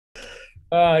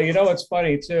What's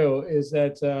funny too is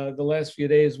that the last few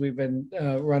days we've been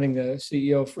running the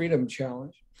CEO Freedom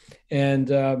Challenge, and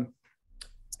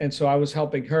and so I was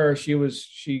helping her.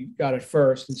 She got it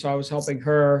first, and so I was helping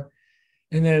her,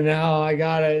 and then now I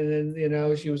got it, and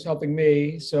then she was helping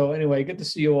me. So anyway, good to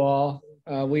see you all.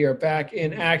 We are back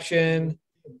in action.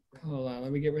 Hold on,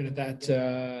 let me get rid of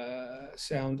that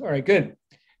sound. All right, good.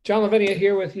 John Lavenia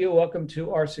here with you. Welcome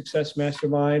to our Success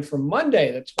Mastermind for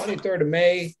Monday, the 23rd of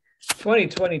May,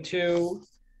 2022.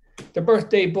 The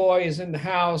birthday boy is in the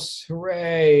house.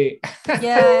 Hooray.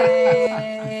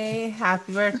 Yay.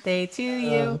 Happy birthday to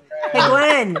you.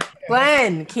 Hey,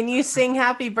 Glenn, can you sing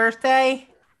happy birthday?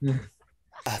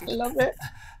 I love it.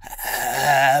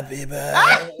 Happy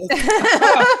birthday.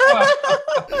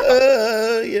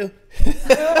 You.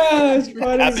 That's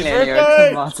funny. Happy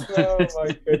birthday. birthday. Oh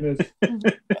my goodness.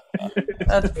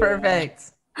 That's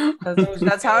perfect.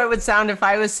 That's how it would sound if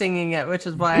I was singing it, which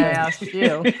is why I asked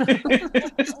you.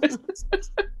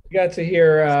 We got to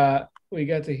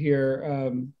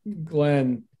hear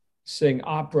Glenn sing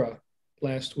opera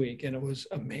last week, and it was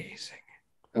amazing.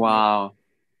 Wow.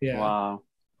 Yeah. Wow.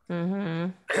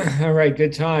 Mm-hmm. All right,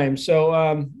 good time.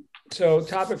 So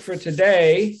topic for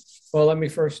today. Well, let me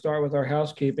first start with our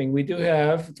housekeeping. We do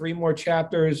have 3 more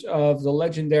chapters of the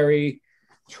legendary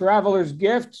Traveler's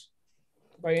Gift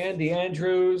by Andy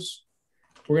Andrews.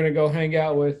 We're going to go hang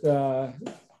out with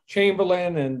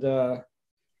Chamberlain and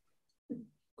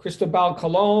Cristobal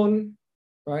Colon,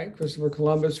 right? Christopher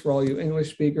Columbus for all you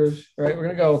English speakers, right?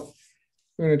 We're going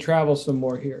to travel some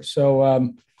more here.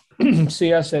 So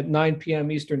see us at 9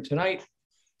 p.m. Eastern tonight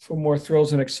for more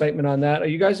thrills and excitement on that. Are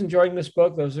you guys enjoying this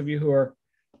book? Those of you who are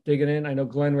digging in, I know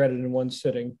Glenn read it in one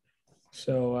sitting.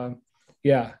 So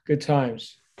yeah, good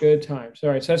times. Good times. All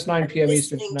right, so that's 9 p.m.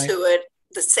 Eastern tonight. To it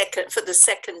for the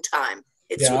second time.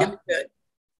 It's really good.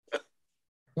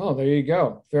 Oh, there you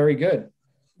go. Very good.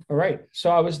 All right. So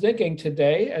I was thinking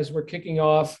today, as we're kicking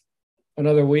off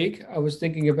another week, I was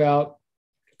thinking about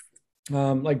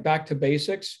like back to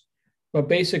basics, but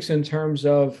basics in terms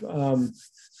of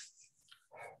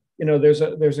there's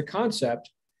a concept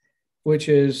which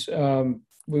is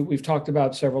we've talked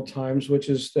about several times, which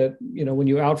is that when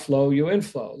you outflow, you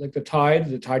inflow. Like the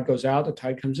tide goes out, the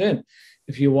tide comes in.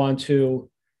 If you want to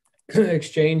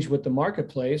exchange with the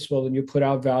marketplace, well, then you put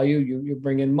out value, you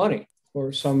bring in money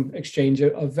or some exchange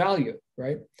of value,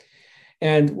 right?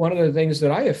 And one of the things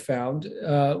that I have found,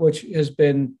 which has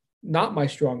been not my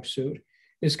strong suit,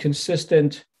 is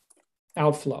consistent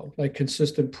outflow, like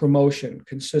consistent promotion,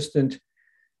 consistently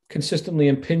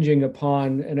impinging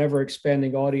upon an ever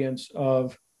expanding audience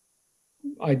of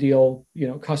ideal,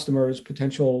 customers,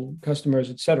 potential customers,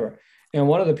 et cetera. And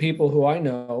one of the people who I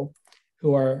know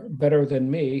who are better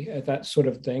than me at that sort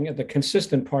of thing, at the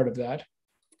consistent part of that,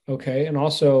 okay, and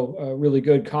also a really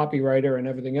good copywriter and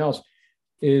everything else,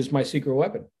 is my secret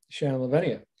weapon, Shannon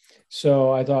Lavenia.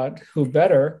 So I thought, who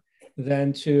better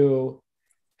than to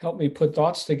help me put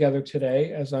thoughts together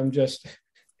today as I'm just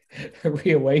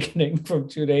reawakening from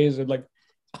 2 days and like,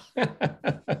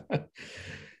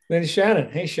 then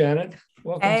Shannon. Hey, Shannon.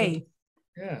 Welcome. Hey.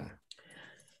 Yeah.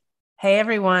 Hey,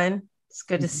 everyone. It's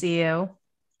good to see you.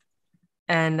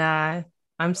 And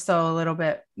I'm still a little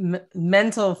bit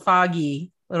mentally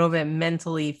foggy.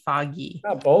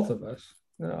 Not both of us.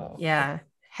 No. Yeah.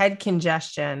 Head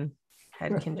congestion.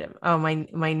 Oh,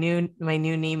 my new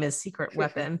name is Secret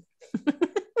Weapon.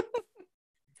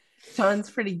 John's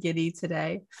pretty giddy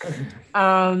today.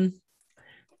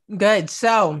 Good.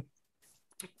 So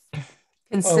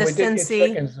consistency. We did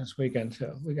get chickens this weekend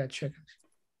too. We got chickens.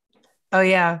 Oh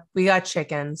yeah, we got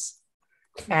chickens,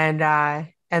 and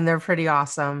they're pretty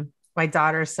awesome. My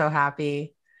daughter's so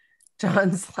happy.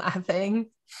 John's laughing.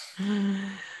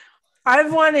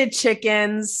 I've wanted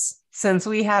chickens since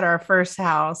we had our first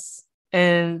house,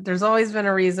 and there's always been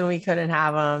a reason we couldn't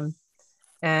have them.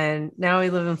 And now we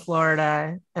live in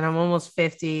Florida, and I'm almost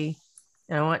 50,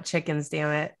 and I want chickens, damn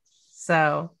it.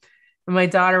 So my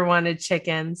daughter wanted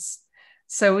chickens.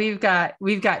 So we've got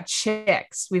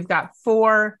chicks. We've got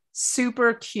 4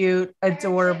 super cute,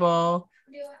 adorable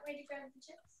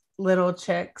little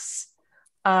chicks.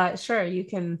 Sure, you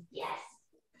can. Yes.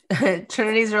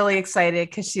 Trinity's really excited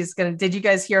because she's gonna. Did you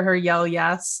guys hear her yell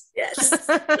yes? Yes.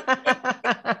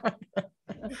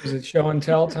 Is it show and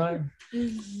tell time?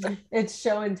 It's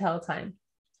show and tell time.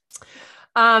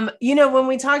 When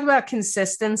we talk about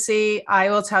consistency, I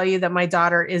will tell you that my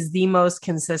daughter is the most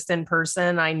consistent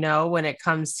person I know when it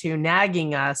comes to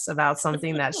nagging us about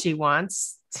something that she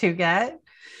wants to get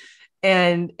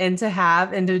and to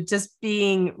have, and to just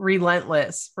being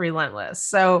relentless.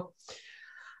 So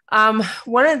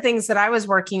One of the things that I was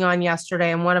working on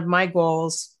yesterday, and one of my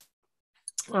goals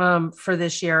for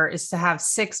this year, is to have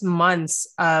 6 months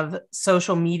of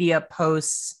social media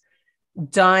posts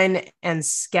done and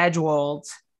scheduled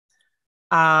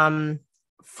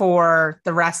for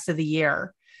the rest of the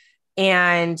year.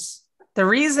 And the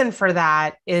reason for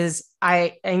that is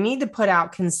I need to put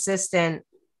out consistent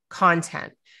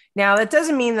content. Now, that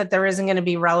doesn't mean that there isn't going to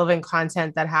be relevant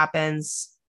content that happens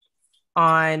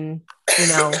on,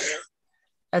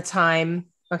 a time.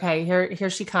 Okay, here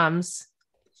she comes.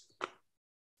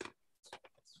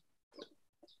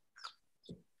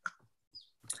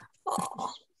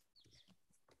 Oh,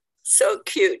 so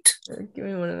cute. Give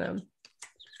me one of them.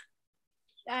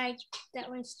 That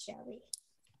one's Jelly.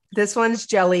 This one's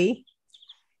Jelly.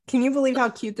 Can you believe how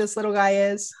cute this little guy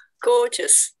is?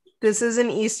 Gorgeous. This is an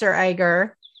Easter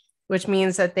egger, which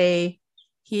means that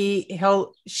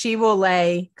she will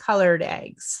lay colored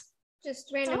eggs.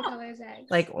 Just random colors eggs.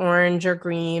 Like orange or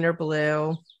green or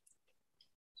blue.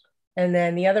 And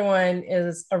then the other one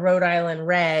is a Rhode Island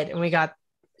red. And we got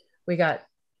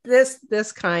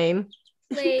this kind.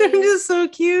 They're just so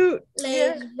cute.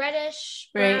 Lays reddish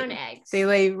brown eggs. They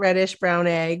lay reddish brown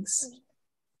eggs.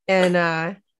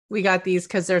 And we got these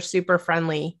because they're super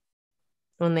friendly.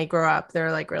 When they grow up,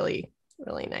 they're like really,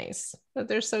 really nice. But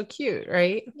they're so cute,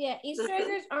 right? Yeah, Easter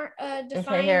eggers aren't a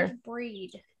defined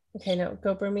breed. Okay, no,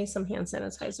 go bring me some hand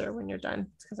sanitizer when you're done.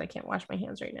 It's because I can't wash my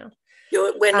hands right now.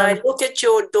 When I look at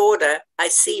your daughter, I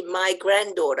see my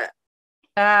granddaughter.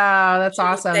 Oh, that's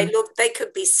awesome. They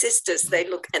could be sisters. They're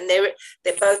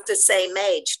both the same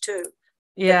age too.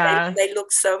 Yeah. They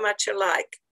look so much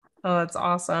alike. Oh, that's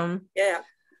awesome. Yeah.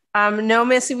 No,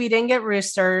 Missy, we didn't get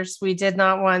roosters. We did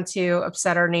not want to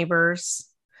upset our neighbors.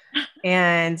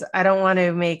 And I don't want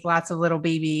to make lots of little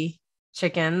baby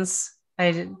chickens.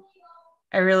 I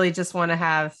really just want to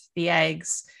have the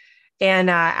eggs. And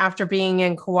after being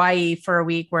in Kauai for a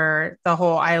week where the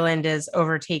whole island is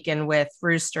overtaken with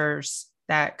roosters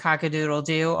that cockadoodle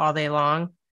do all day long,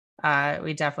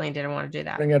 we definitely didn't want to do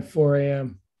that. At 4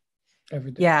 a.m.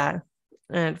 every day. Yeah,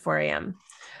 at 4 a.m.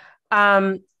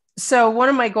 So one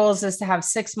of my goals is to have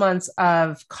 6 months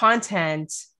of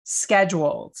content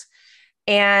scheduled.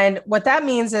 And what that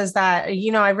means is that,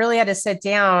 I really had to sit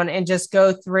down and just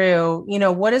go through,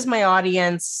 what is my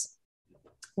audience?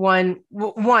 One,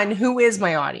 who is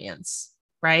my audience,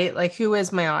 right? Like, who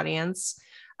is my audience?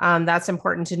 That's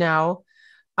important to know.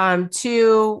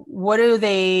 2, what do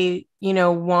they,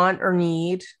 want or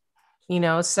need?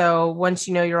 So once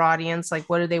you know your audience, like,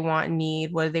 what do they want and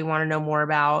need? What do they want to know more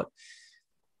about?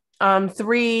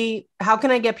 3, how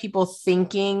can I get people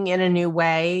thinking in a new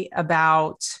way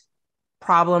about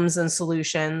problems and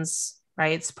solutions,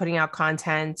 right? It's putting out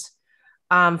content.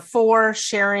 4,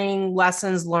 sharing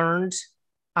lessons learned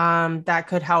that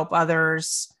could help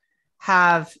others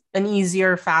have an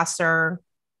easier, faster,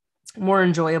 more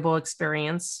enjoyable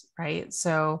experience, right?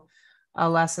 So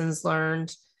lessons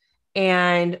learned.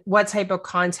 And what type of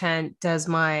content does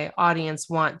my audience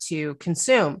want to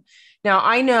consume? Now,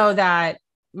 I know that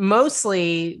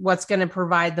mostly what's going to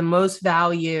provide the most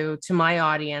value to my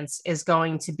audience is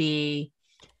going to be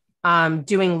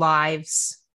doing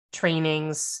lives,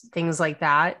 trainings, things like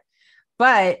that.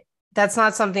 But that's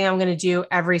not something I'm going to do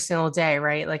every single day,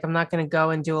 right? Like, I'm not going to go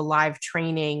and do a live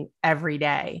training every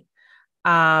day.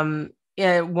 1,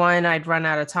 I'd run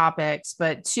out of topics,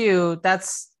 but 2,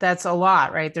 that's a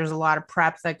lot, right? There's a lot of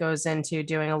prep that goes into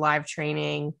doing a live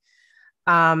training.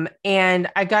 And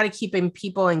I got to keep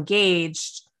people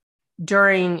engaged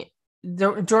during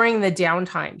the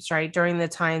downtimes, right? During the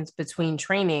times between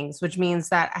trainings, which means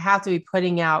that I have to be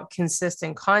putting out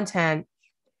consistent content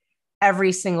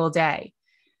every single day.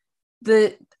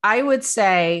 I would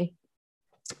say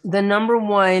the number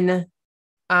one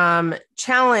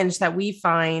challenge that we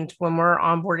find when we're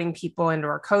onboarding people into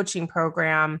our coaching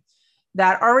program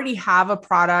that already have a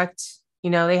product,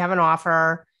 they have an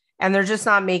offer, and they're just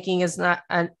not making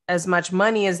as much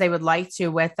money as they would like to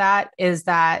with that, is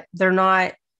that they're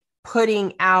not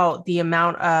putting out the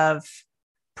amount of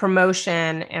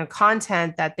promotion and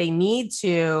content that they need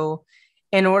to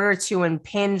in order to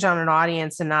impinge on an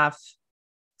audience enough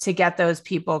to get those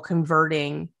people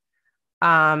converting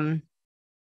into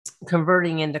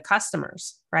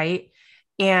customers, right?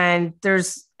 And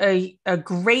there's a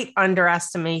great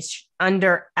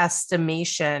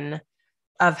underestimation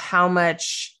of how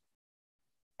much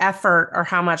effort or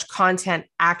how much content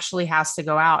actually has to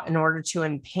go out in order to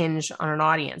impinge on an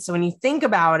audience. So when you think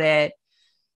about it,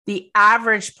 the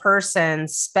average person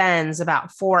spends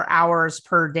about 4 hours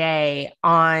per day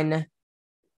on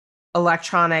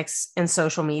electronics and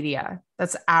social media.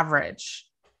 That's average,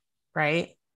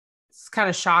 right? it's kind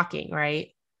of shocking, right?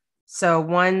 So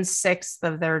 1/6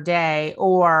 of their day,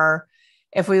 or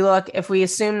if we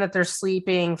assume that they're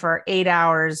sleeping for 8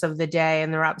 hours of the day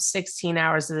and they're up 16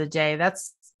 hours of the day,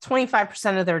 that's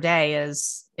 25% of their day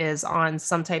is on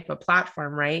some type of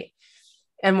platform, right?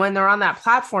 And when they're on that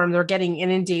platform, they're getting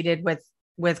inundated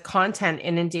with content,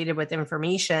 inundated with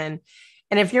information.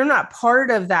 And if you're not part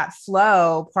of that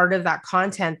flow, part of that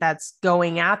content that's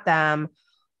going at them,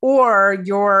 or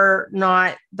you're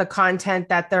not the content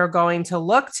that they're going to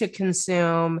look to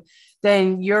consume,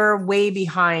 then you're way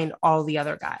behind all the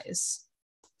other guys,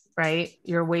 right?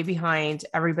 You're way behind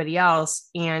everybody else,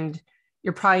 and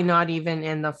you're probably not even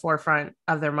in the forefront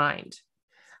of their mind.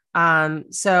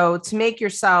 So to make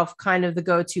yourself kind of the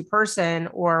go-to person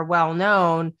or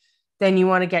well-known, then you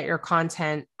want to get your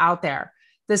content out there.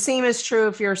 The same is true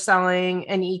if you're selling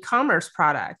an e-commerce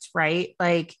product, right?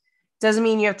 Like, doesn't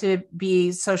mean you have to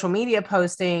be social media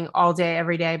posting all day,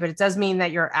 every day, but it does mean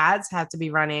that your ads have to be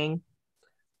running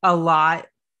a lot,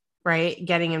 right?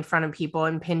 Getting in front of people,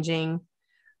 impinging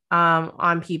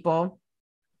on people.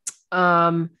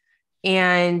 And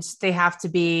they have to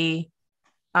be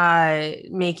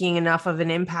making enough of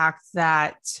an impact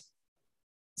that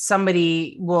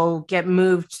somebody will get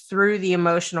moved through the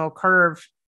emotional curve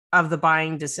of the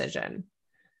buying decision.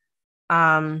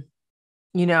 Like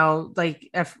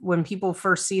when people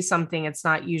first see something, it's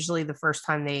not usually the first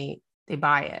time they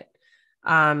buy it.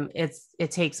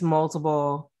 It takes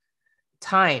multiple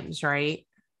times, right?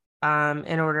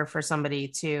 In order for somebody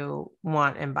to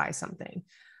want and buy something.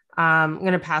 I'm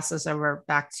going to pass this over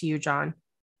back to you, John.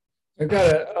 I've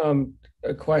got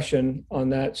a question on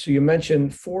that. So you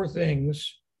mentioned 4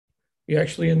 things. You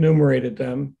actually enumerated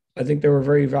them. I think they were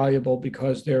very valuable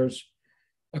because there's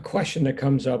a question that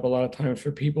comes up a lot of times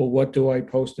for people. What do I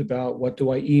post about? What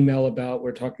do I email about?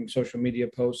 We're talking social media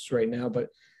posts right now, but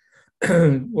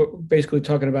we're basically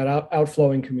talking about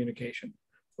outflowing communication,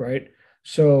 right?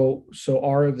 So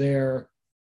are there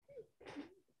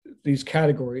these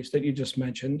categories that you just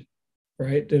mentioned,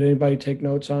 right? Did anybody take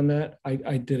notes on that?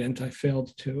 I didn't. I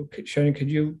failed to. Shannon, could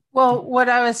you? Well, what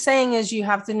I was saying is you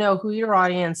have to know who your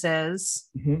audience is,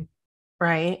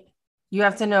 right? You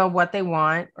have to know what they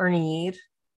want or need.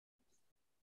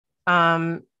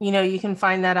 You can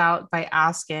find that out by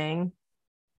asking.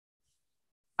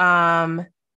 And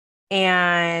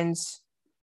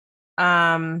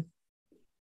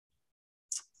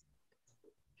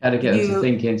how to get them to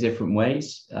think in different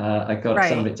ways. I got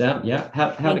some of it down. Yeah.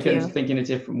 How to get them to think in a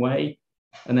different way.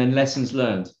 And then lessons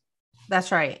learned.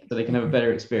 That's right. So they can have a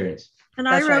better experience. And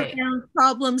I wrote down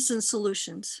problems and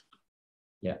solutions.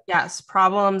 Yeah. Yes,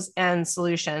 problems and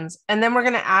solutions. And then we're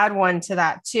going to add one to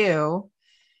that too,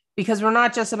 because we're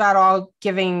not just about all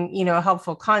giving,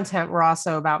 helpful content. We're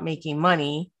also about making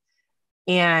money.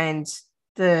 And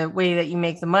the way that you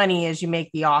make the money is you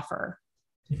make the offer.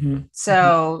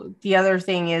 So the other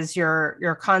thing is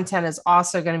your content is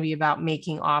also going to be about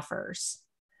making offers,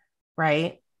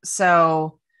 right?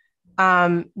 So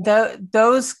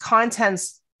those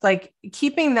contents, like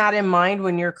keeping that in mind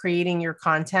when you're creating your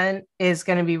content is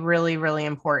going to be really, really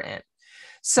important.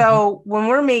 So when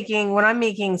I'm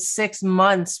making 6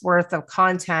 months worth of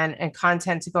content and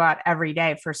content to go out every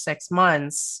day for 6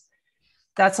 months,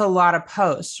 that's a lot of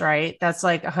posts, right? That's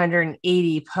like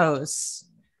 180 posts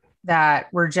that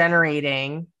we're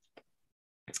generating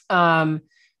and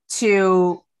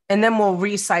then we'll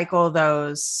recycle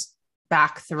those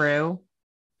back through,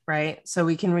 right? So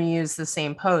we can reuse the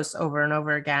same posts over and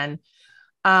over again.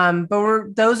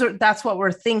 But that's what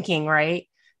we're thinking, right?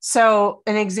 So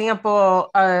an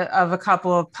example of a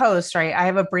couple of posts, right? I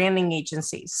have a branding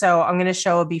agency. So I'm going to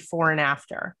show a before and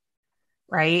after,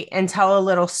 right? And tell a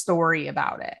little story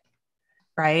about it,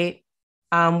 right?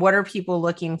 What are people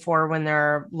looking for when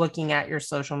they're looking at your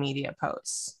social media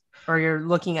posts or you're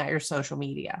looking at your social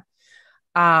media?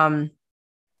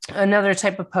 Another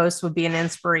type of post would be an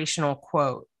inspirational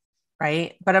quote,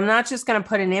 right? But I'm not just going to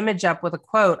put an image up with a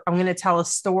quote. I'm going to tell a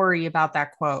story about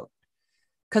that quote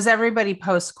because everybody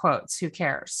posts quotes. Who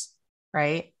cares,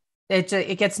 right?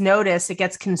 It gets noticed, it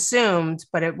gets consumed,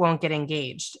 but it won't get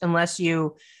engaged unless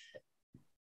you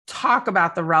talk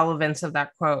about the relevance of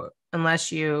that quote,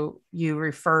 unless you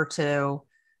refer to,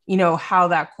 how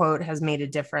that quote has made a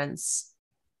difference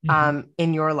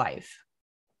in your life.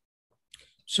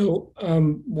 So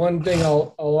one thing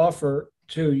I'll offer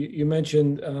too, you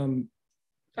mentioned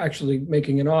actually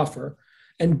making an offer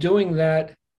and doing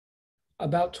that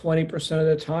about 20% of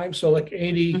the time. So like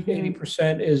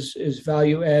 80% is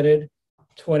value added,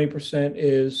 20%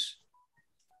 is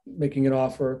making an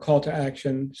offer, call to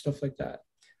action, stuff like that.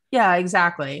 Yeah,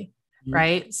 exactly.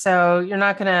 right? So you're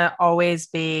not going to always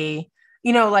be,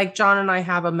 like John and I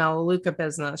have a Melaleuca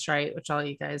business, right? Which all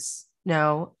you guys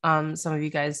know. Some of you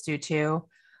guys do too.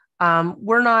 I'm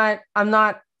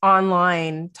not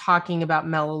online talking about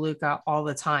Melaleuca all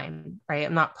the time, right?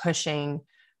 I'm not pushing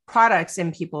products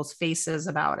in people's faces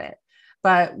about it.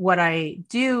 But what I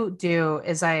do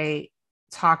is I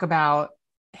talk about,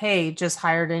 hey, just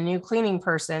hired a new cleaning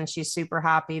person. She's super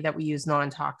happy that we use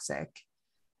non-toxic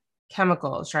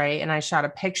chemicals, right? And I shot a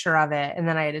picture of it. And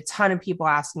then I had a ton of people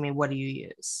asking me, what do you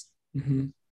use? Mm-hmm.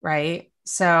 Right.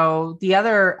 So the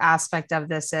other aspect of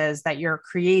this is that you're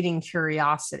creating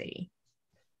curiosity,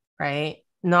 right?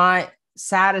 Not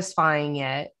satisfying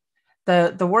it.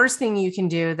 The worst thing you can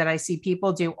do that I see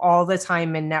people do all the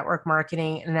time in network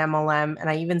marketing and MLM, and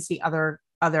I even see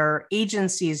other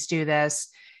agencies do this,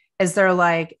 is they're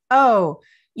like, oh,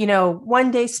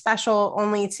 1 day special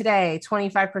only today,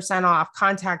 25% off,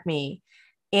 contact me.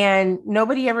 And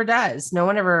nobody ever does. No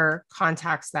one ever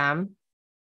contacts them,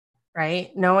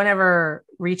 right? No one ever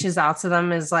reaches out to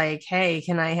them, is like, hey,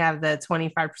 can I have the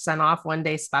 25% off 1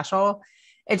 day special?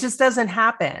 It just doesn't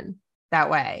happen that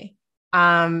way.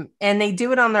 And they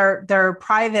do it on their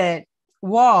private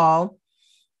wall,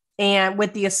 and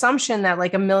with the assumption that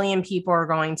like 1 million people are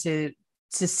going to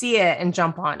see it and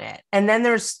jump on it. And then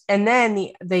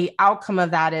the outcome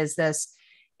of that is this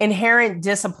inherent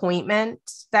disappointment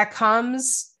that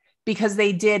comes because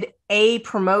they did a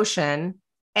promotion,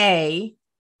 right?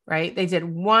 They did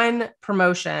one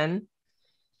promotion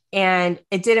and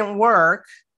it didn't work.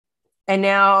 And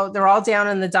now they're all down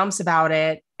in the dumps about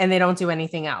it and they don't do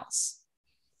anything else,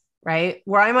 right?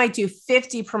 Where I might do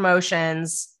 50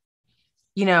 promotions,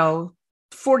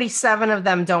 47 of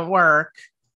them don't work.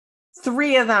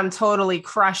 3 of them totally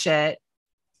crush it.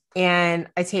 And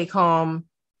I take home,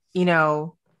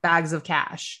 bags of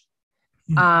cash.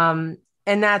 And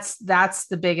that's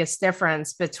the biggest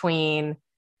difference between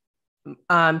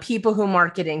people who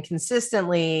market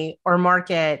inconsistently or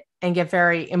market and get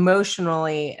very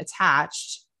emotionally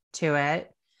attached to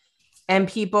it, and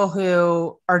people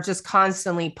who are just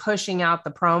constantly pushing out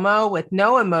the promo with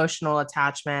no emotional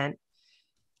attachment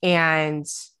and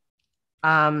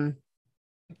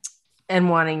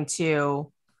wanting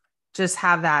to just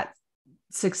have that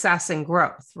success and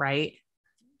growth, right?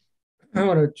 I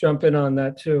want to jump in on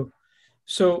that too.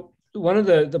 So one of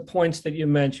the points that you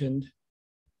mentioned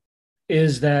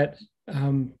is that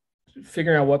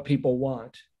figuring out what people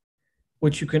want,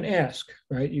 which you can ask,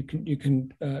 right? You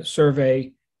can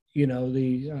survey,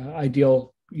 the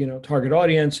ideal, target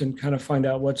audience and kind of find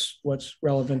out what's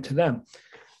relevant to them.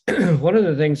 One of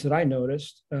the things that I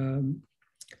noticed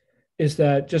is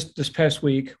that just this past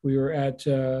week we were at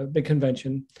a big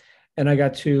convention, and I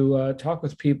got to talk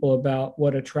with people about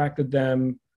what attracted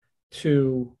them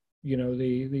to,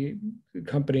 the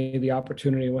company, the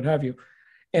opportunity, what have you.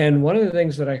 And one of the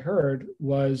things that I heard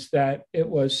was that it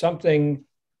was something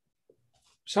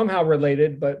somehow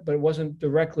related, but it wasn't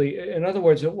directly. In other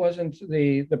words, it wasn't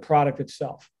the product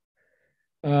itself.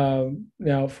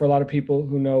 Now, for a lot of people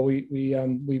who know,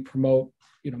 we promote,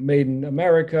 Made in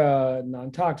America,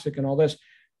 non-toxic, and all this.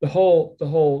 The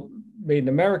whole Made in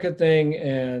America thing,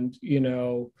 and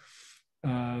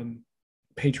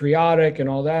patriotic and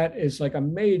all that is like a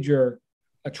major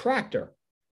attractor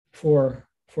for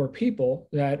people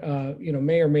that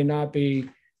may or may not be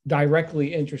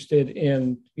directly interested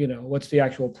in what's the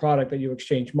actual product that you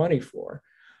exchange money for.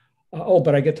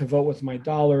 But I get to vote with my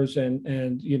dollars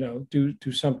and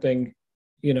do something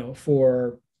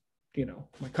for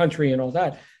my country and all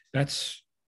that. That's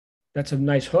a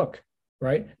nice hook,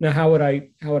 right? Now, how would I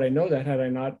know that had I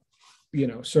not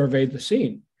surveyed the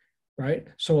scene, right?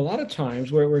 So a lot of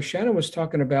times where Shannon was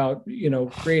talking about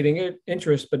creating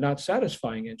interest but not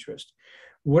satisfying interest,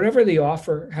 whatever the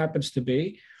offer happens to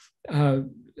be,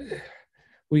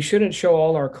 we shouldn't show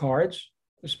all our cards,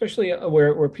 especially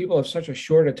where people have such a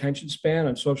short attention span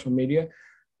on social media.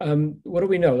 What do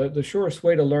we know? The surest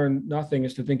way to learn nothing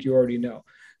is to think you already know.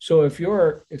 So if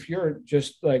you're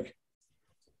just like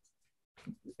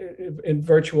in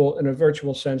a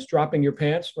virtual sense, dropping your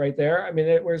pants right there, I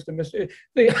mean, where's the mystery?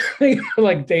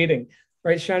 Like dating,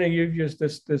 right? Shannon, you've used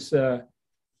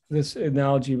this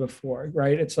analogy before,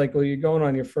 right? It's like, well, you're going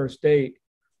on your first date,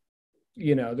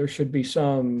 there should be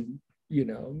some,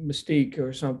 mystique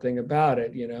or something about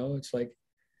it, it's like,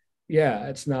 yeah,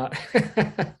 it's not,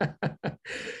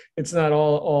 it's not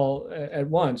all at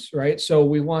once, right? So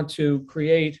we want to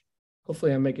create,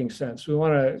 hopefully I'm making sense. We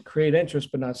want to create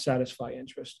interest, but not satisfy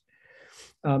interest.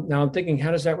 Now I'm thinking,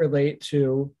 how does that relate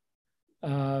to,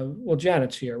 well,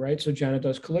 Janet's here, right? So Janet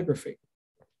does calligraphy.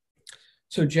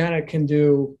 So Janet can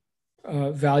do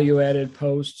value added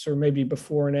posts, or maybe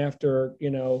before and after,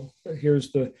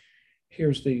 here's the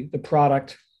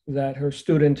product that her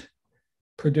student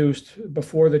produced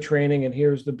before the training, and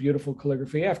here's the beautiful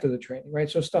calligraphy after the training, right?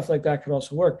 So stuff like that could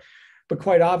also work. But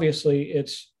quite obviously,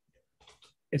 it's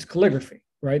calligraphy,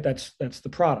 right? That's the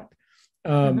product.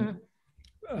 But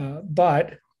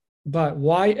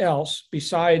why else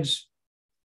besides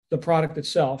the product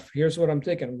itself? Here's what I'm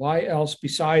thinking. Why else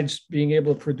besides being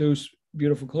able to produce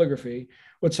beautiful calligraphy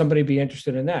would somebody be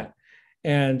interested in that?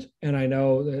 And I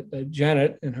know that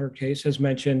Janet, in her case, has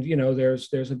mentioned,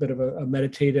 there's a bit of a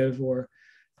meditative, or,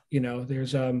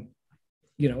 there's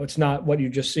it's not what you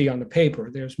just see on the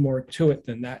paper. There's more to it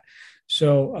than that.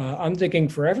 So I'm thinking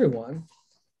for everyone,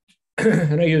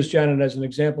 and I use Janet as an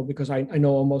example because I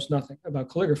know almost nothing about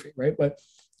calligraphy, right? But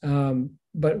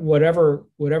whatever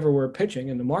we're pitching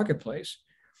in the marketplace,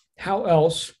 how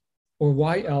else or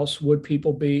why else would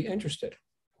people be interested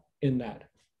in that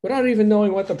without even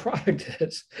knowing what the product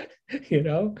is,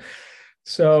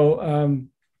 So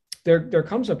there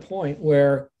comes a point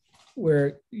where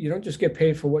you don't just get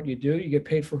paid for what you do, you get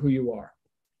paid for who you are.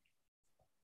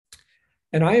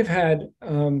 And I have had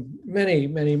many,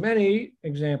 many, many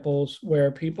examples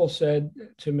where people said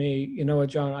to me, you know what,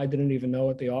 John, I didn't even know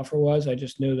what the offer was. I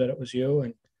just knew that it was you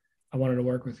and I wanted to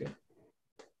work with you.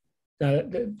 Now,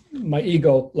 my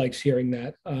ego likes hearing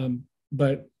that,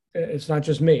 but it's not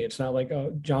just me. It's not like,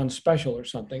 oh, John's special or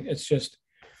something. It's just,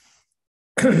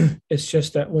 it's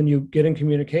just that when you get in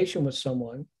communication with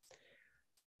someone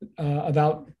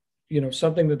about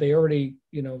something that they already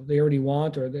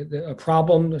want, or a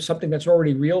problem, or something that's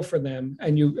already real for them,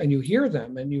 and you hear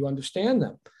them and you understand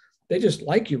them, they just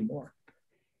like you more,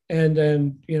 and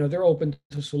then they're open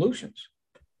to solutions.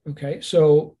 Okay,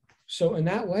 so in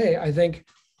that way, I think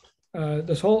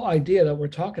this whole idea that we're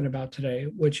talking about today,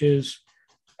 which is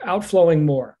outflowing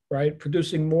more, right,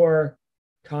 producing more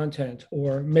content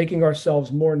or making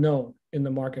ourselves more known in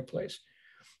the marketplace,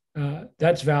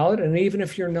 that's valid. And even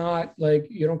if you're not, like,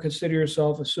 you don't consider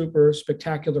yourself a super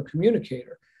spectacular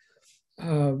communicator,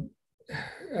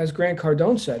 as Grant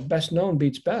Cardone said, best known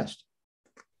beats best.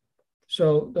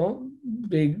 So don't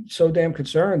be so damn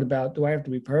concerned about, do I have to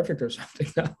be perfect or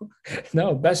something?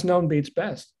 No, best known beats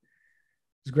best.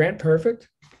 Is Grant perfect?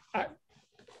 I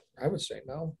would say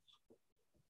no.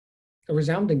 A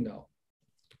resounding no.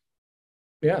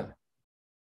 Yeah.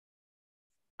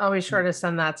 I'll be sure to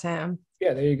send that to him.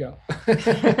 Yeah, there you go.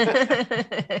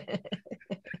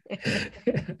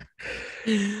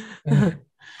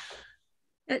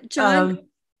 John?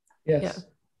 Yes. Yeah.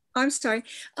 I'm sorry.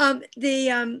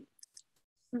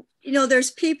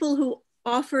 There's people who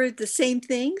offer the same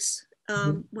things,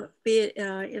 be it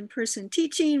in-person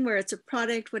teaching, where it's a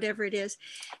product, whatever it is.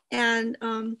 And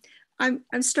I'm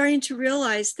starting to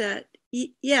realize that,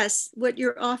 yes, what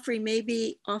you're offering may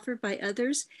be offered by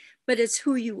others, but it's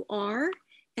who you are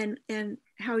and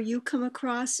how you come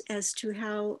across as to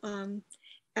how,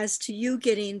 as to you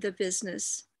getting the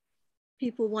business,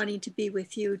 people wanting to be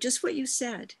with you, just what you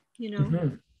said,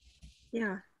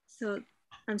 Yeah. So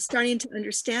I'm starting to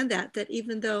understand that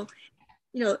even though,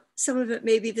 some of it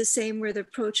may be the same, where the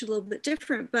approach a little bit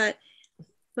different, but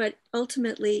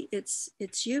ultimately it's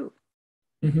you.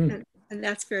 And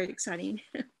that's very exciting.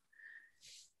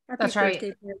 That's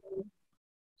right.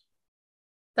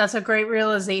 That's a great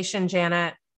realization,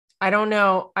 Janet. I don't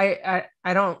know. I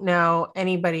don't know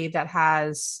anybody that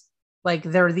has, like,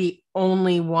 they're the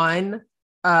only one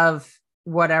of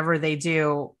whatever they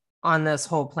do on this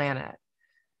whole planet.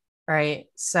 Right.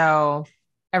 So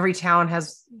every town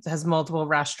has multiple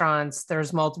restaurants.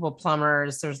 There's multiple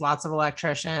plumbers. There's lots of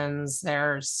electricians.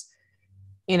 There's,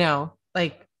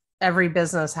 like, every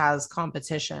business has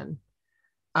competition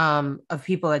of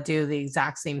people that do the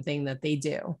exact same thing that they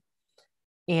do.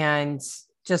 And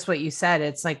just what you said,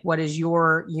 it's like, what is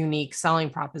your unique selling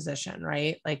proposition,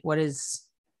 right? Like,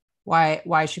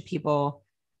 why should people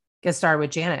get started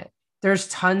with Janet? There's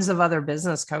tons of other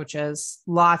business coaches,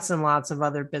 lots and lots of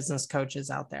other business coaches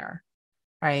out there,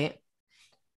 right?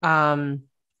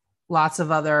 Lots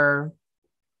of other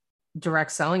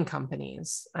direct selling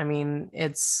companies. I mean,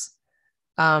 it's,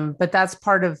 but that's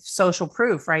part of social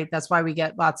proof, right? That's why we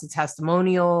get lots of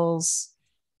testimonials,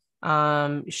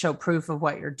 show proof of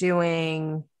what you're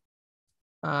doing,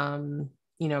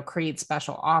 create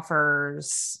special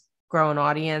offers, grow an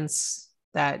audience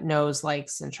that knows,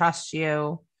 likes, and trusts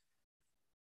you.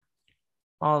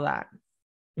 All that.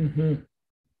 What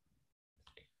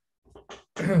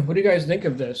do you guys think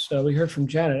of this? We heard from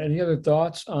Janet. Any other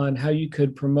thoughts on how you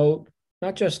could promote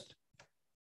not just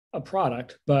a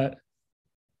product, but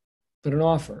an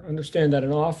offer? Understand that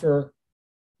an offer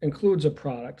includes a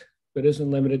product, but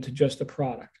isn't limited to just the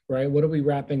product, right? What are we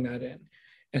wrapping that in?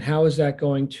 And how is that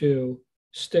going to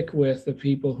stick with the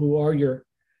people who are your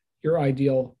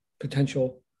ideal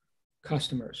potential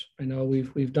customers? I know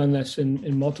we've done this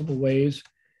in multiple ways.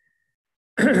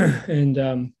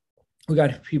 And we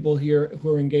got people here who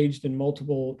are engaged in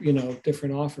multiple,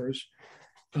 different offers.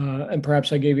 And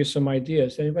perhaps I gave you some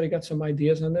ideas. Anybody got some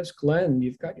ideas on this? Glenn,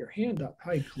 you've got your hand up.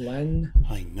 Hi, Glenn.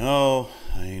 I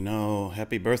know.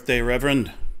 Happy birthday,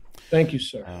 Reverend. Thank you,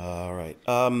 sir. All right.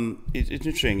 It's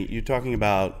interesting. You're talking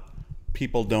about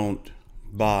people don't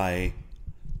buy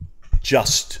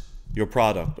just your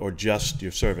product or just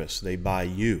your service. They buy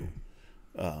you.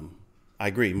 I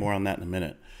agree. More on that in a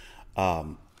minute.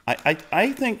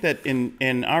 I think that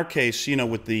in our case,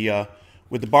 with the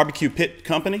barbecue pit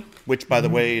company, which by the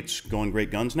way, it's going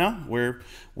great guns now.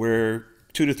 We're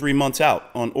 2 to 3 months out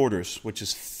on orders, which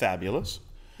is fabulous.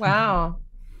 Wow.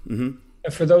 Mm-hmm.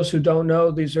 For those who don't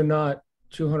know, these are not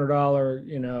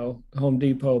 $200, Home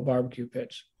Depot barbecue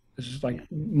pits. This is like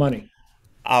money.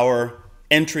 Our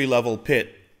entry-level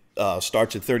pit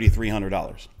starts at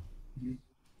 $3,300. Mm-hmm.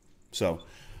 So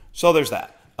there's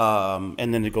that.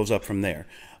 And then it goes up from there.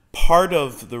 Part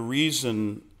of the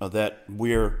reason that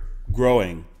we're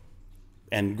growing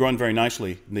and growing very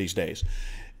nicely these days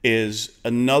is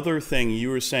another thing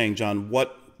you were saying, John,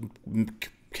 what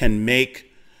can make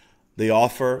the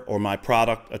offer or my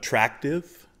product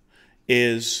attractive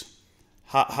is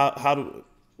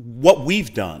what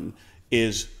we've done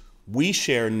is we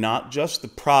share not just the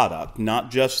product,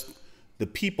 not just the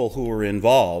people who are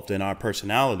involved in our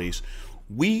personalities.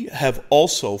 We have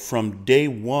also from day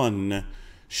one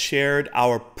shared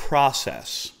our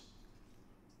process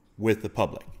with the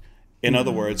public. In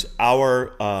other words,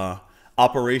 our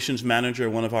operations manager,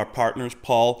 one of our partners,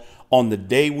 Paul, on the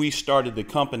day we started the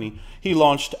company, he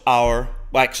launched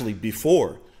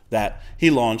before that, he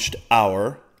launched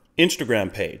our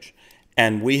Instagram page.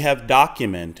 And we have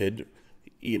documented,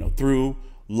 through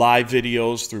live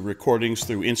videos, through recordings,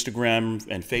 through Instagram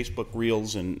and Facebook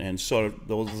Reels and sort of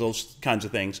those kinds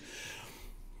of things,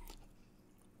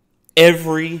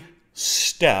 every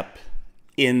step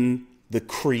in the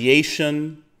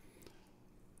creation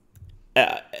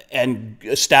and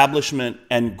establishment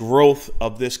and growth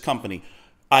of this company.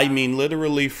 I mean,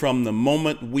 literally from the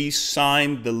moment we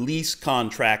signed the lease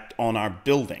contract on our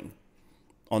building,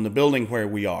 on the building where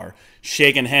we are,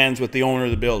 shaking hands with the owner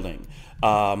of the building.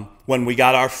 When we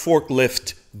got our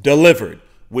forklift delivered,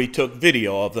 we took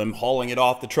video of them hauling it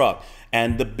off the truck.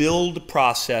 And the build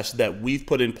process that we've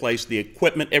put in place, the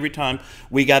equipment, every time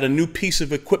we got a new piece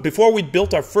of equipment, before we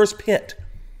built our first pit,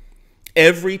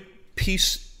 every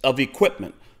piece of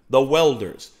equipment, the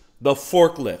welders, the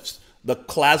forklifts, the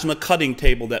plasma cutting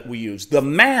table that we use, the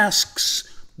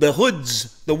masks, the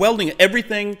hoods, the welding,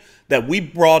 everything that we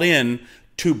brought in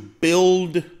to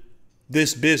build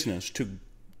this business, to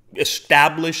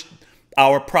establish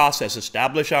our process,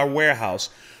 establish our warehouse,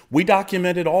 we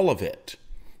documented all of it.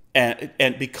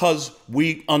 And because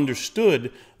we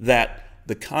understood that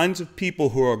the kinds of people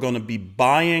who are going to be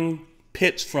buying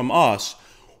pits from us,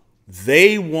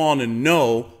 they want to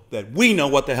know that we know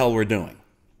what the hell we're doing,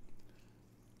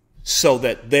 so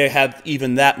that they have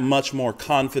even that much more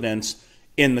confidence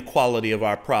in the quality of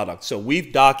our product. So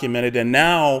we've documented, and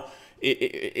now,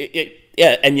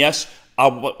 and yes,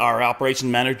 our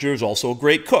operations manager is also a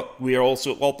great cook. We are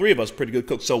also, all three of us, pretty good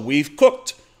cooks. So we've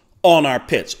cooked on our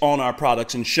pits, on our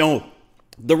products, and shown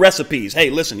the recipes.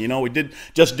 Hey, listen, we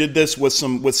just did this with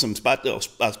some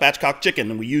spatchcock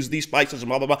chicken, and we used these spices and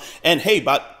blah blah blah. And hey,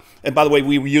 by the way,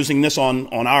 we were using this on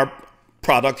our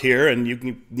product here, and you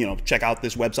can check out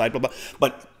this website, blah blah.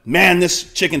 But man,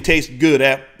 this chicken tastes good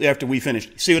after we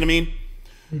finished. See what I mean?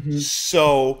 Mm-hmm.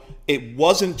 So it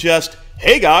wasn't just,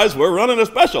 hey guys, we're running a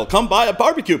special, come buy a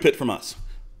barbecue pit from us.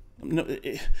 No,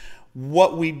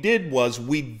 what we did was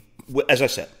as I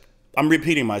said, I'm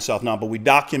repeating myself now, but we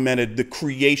documented the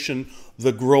creation,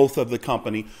 the growth of the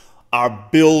company, our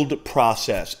build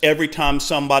process. Every time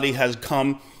somebody has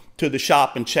come to the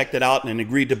shop and checked it out and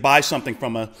agreed to buy something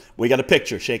from us, we got a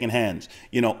picture, shaking hands.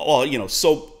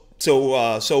 So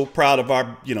proud of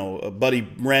our, buddy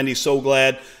Randy. So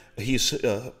glad he's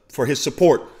for his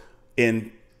support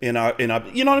in our, you know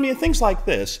what I mean? Things like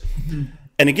this. Mm-hmm.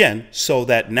 And again, so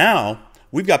that now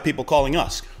we've got people calling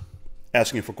us,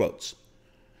 asking for quotes,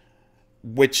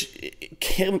 which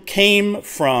came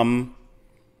from,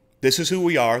 this is who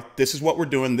we are, this is what we're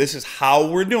doing, this is how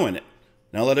we're doing it.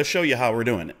 Now let us show you how we're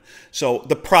doing it. So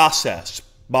the process,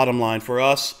 bottom line for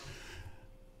us,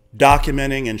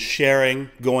 documenting and sharing,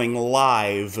 going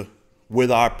live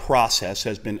with our process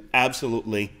has been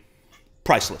absolutely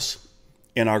priceless.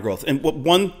 in our growth. And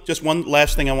one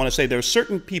last thing I want to say, there are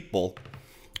certain people,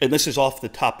 and this is off the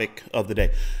topic of the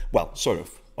day, well, sort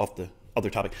of off the other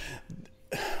topic.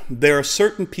 There are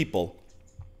certain people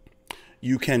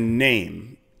you can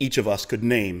name, each of us could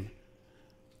name,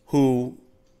 who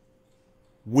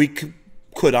we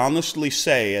could honestly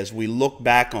say, as we look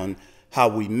back on how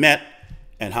we met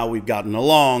and how we've gotten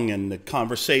along and the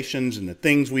conversations and the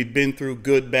things we've been through,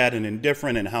 good, bad, and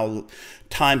indifferent, and how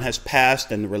time has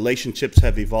passed and the relationships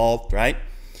have evolved, right?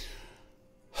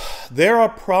 There are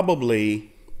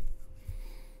probably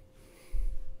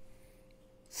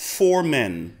 4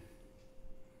 men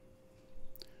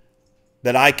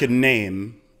that I could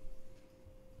name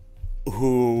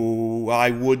who I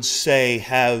would say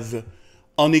have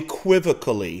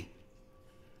unequivocally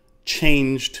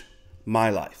changed my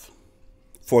life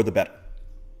for the better.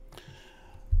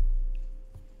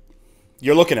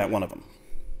 You're looking at one of them.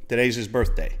 Today's his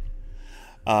birthday.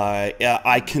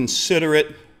 I consider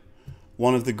it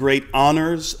one of the great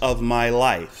honors of my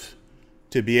life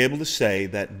to be able to say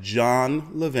that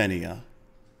John Lavenia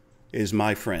is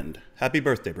my friend. Happy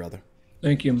birthday, brother.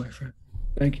 Thank you, my friend.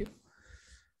 Thank you.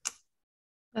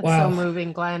 That's so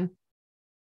moving, Glenn.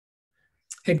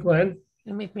 Hey, Glenn.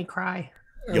 It made me cry.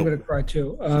 I'm going to cry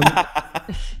too.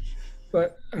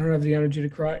 But I don't have the energy to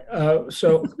cry.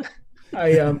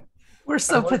 We're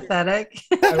so pathetic.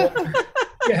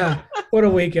 Yeah. What a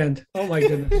weekend. Oh my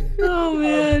goodness. Oh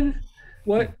man.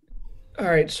 All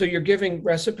right. So you're giving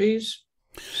recipes.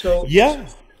 So yeah,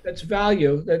 that's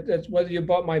value. That's whether you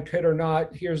bought my pit or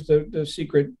not. Here's the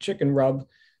secret chicken rub.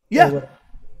 Yeah.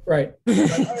 Right.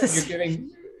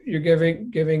 You're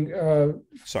giving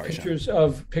pictures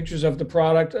of the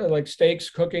product, like steaks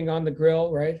cooking on the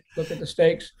grill, right? Look at the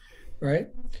steaks, right?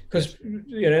 Because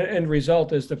end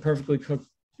result is the perfectly cooked,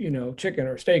 chicken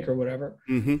or steak or whatever.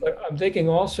 Mm-hmm. But I'm thinking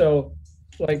also,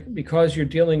 like, because you're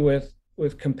dealing with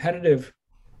competitive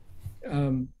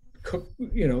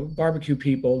barbecue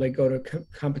people, they go to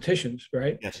competitions,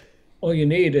 right? Yes. All you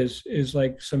need is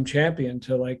like some champion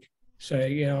to like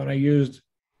say, and I used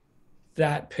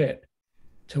that pit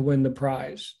to win the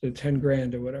prize, the 10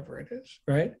 grand or whatever it is,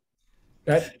 right?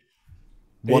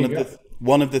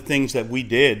 One of the things that we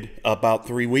did about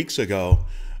 3 weeks ago,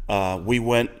 we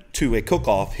went to a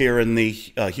cook-off here in the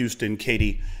Houston,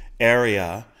 Katy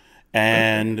area,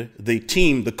 and the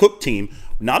cook team,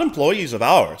 not employees of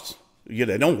ours,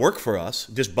 they don't work for us,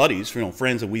 just buddies,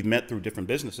 friends that we've met through different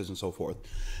businesses and so forth.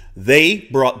 They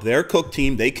brought their cook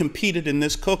team. They competed in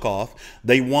this cook-off.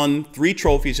 They won 3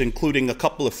 trophies, including a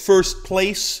couple of first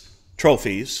place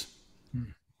trophies.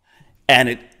 And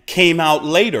it came out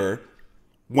later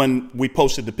when we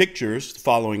posted the pictures the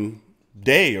following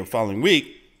day or following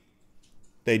week,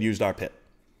 they'd used our pit.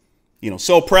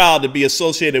 So proud to be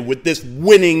associated with this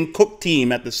winning cook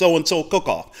team at the so-and-so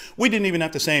cook-off. We didn't even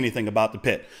have to say anything about the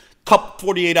pit.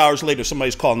 48 hours later,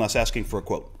 somebody's calling us asking for a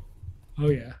quote. Oh,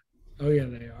 yeah. Oh, yeah,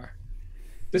 they are.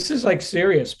 This is like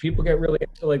serious. People get really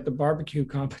into like the barbecue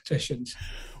competitions.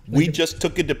 We just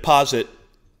took a deposit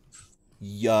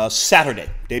Saturday,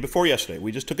 day before yesterday.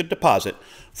 We just took a deposit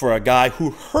for a guy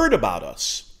who heard about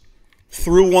us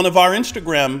through one of our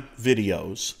Instagram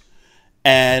videos.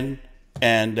 And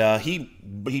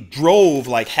he drove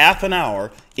like half an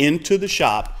hour into the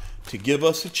shop to give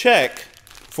us a check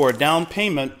for a down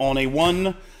payment on a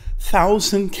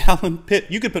 1,000-gallon pit.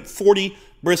 You could put 40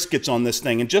 briskets on this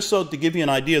thing. And just so to give you an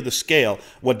idea of the scale,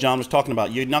 what John was talking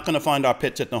about, you're not going to find our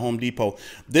pits at the Home Depot.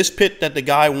 This pit that the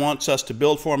guy wants us to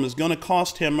build for him is going to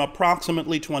cost him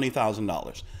approximately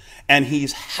 $20,000. And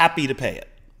he's happy to pay it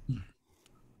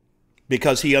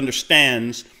because he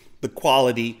understands the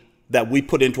quality that we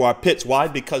put into our pits. Why?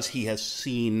 Because he has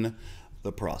seen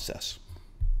the process.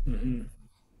 Mm-hmm.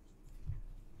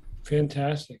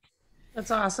 Fantastic.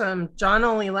 That's awesome. John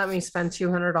only let me spend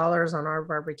 $200 on our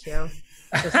barbecue.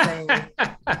 Just saying.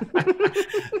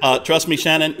 Trust me,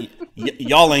 Shannon,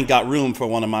 y'all ain't got room for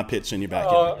one of my pits in your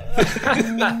backyard.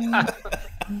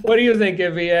 What do you think,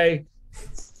 VA?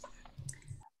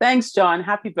 Thanks, John.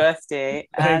 Happy birthday.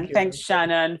 And thanks,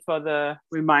 Shannon, for the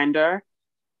reminder.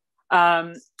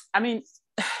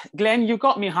 Glenn, you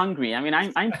got me hungry.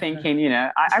 I'm thinking,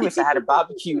 I wish I had a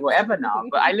barbecue or whatever now,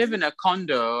 but I live in a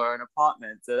condo or an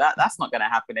apartment, so that's not going to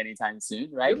happen anytime soon,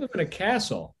 right? You live in a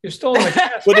castle. You're still in a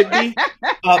castle. Would it be,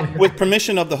 with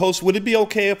permission of the host, would it be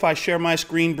okay if I share my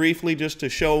screen briefly just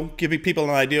to give people an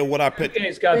idea of what our pit?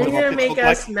 You're going to make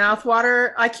us mouth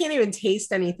water. I can't even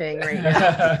taste anything right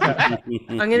now.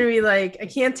 I'm going to be like, I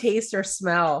can't taste or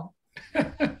smell.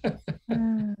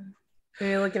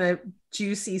 You're looking at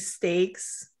juicy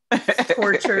steaks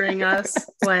torturing us,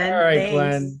 Glenn. All right, thanks.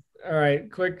 Glenn. All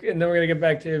right, quick, and then we're going to get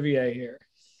back to VA here.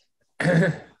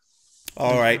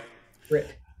 All right.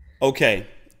 Okay.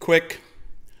 Quick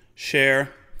share.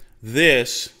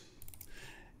 This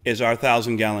is our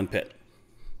 1,000-gallon pit.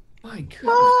 My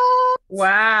goodness.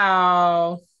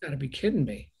 Wow. You gotta be kidding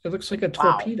me. It looks like a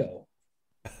torpedo.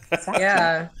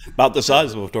 Yeah. About the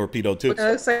size of a torpedo, too. It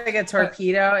looks like a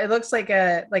torpedo. It looks like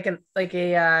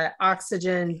a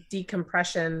oxygen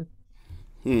decompression.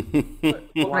 What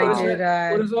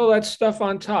is all that stuff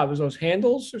on top? Is those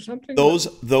handles or something?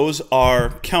 Those are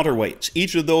counterweights.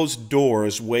 Each of those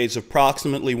doors weighs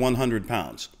approximately 100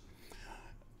 pounds.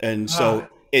 And so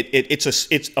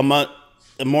it's more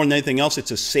than anything else,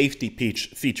 it's a safety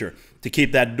feature to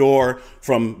keep that door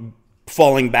from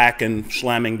falling back and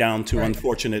slamming down to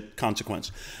unfortunate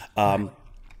consequence.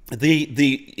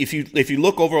 If you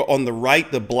look over on the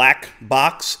right, the black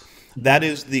box, that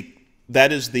is the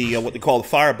what they call the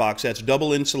firebox. That's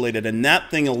double insulated, and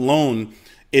that thing alone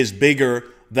is bigger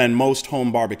than most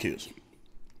home barbecues.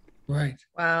 Right.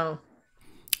 Wow.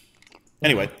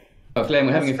 Anyway. Oh, Glenn,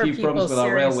 we're having a few problems with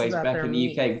our railways back in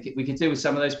the UK. We could do with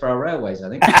some of those for our railways, I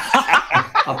think.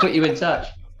 I'll put you in touch.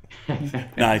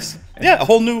 Nice. Yeah, a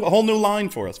whole new line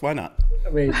for us. Why not? I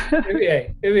mean,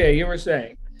 Ivy, you were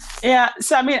saying. Yeah.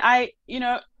 So I mean, a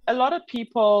lot of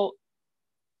people,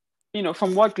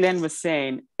 from what Glenn was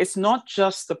saying, it's not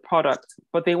just the product,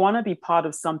 but they want to be part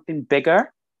of something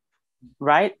bigger,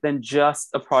 right, than just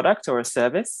a product or a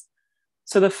service.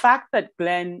 So the fact that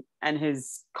Glenn and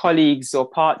his colleagues or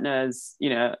partners,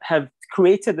 have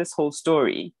created this whole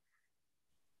story,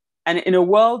 and in a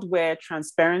world where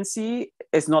transparency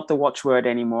is not the watchword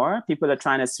anymore, people are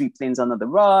trying to sweep things under the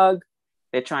rug,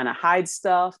 they're trying to hide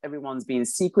stuff, everyone's being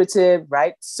secretive,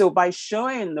 right? So by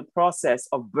showing the process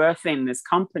of birthing this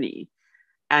company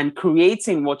and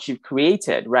creating what you've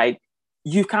created, right,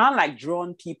 you've kind of like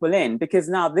drawn people in, because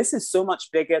now this is so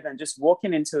much bigger than just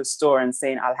walking into a store and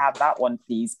saying, I'll have that one,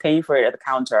 please, paying for it at the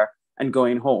counter and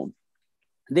going home.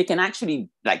 They can actually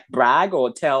like brag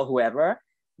or tell whoever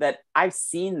that I've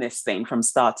seen this thing from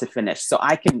start to finish. So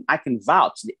I can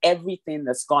vouch that everything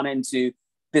that's gone into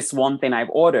this one thing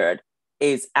I've ordered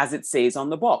is as it says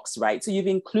on the box, right? So you've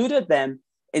included them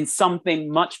in something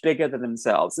much bigger than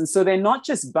themselves. And so they're not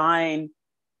just buying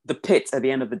the pit at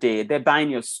the end of the day, they're buying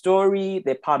your story,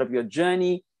 they're part of your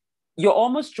journey. You're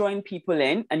almost drawing people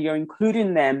in and you're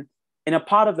including them in a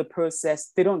part of the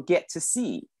process they don't get to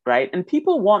see, right? And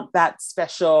people want that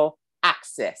special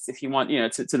access, if you want,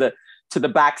 to the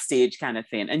backstage kind of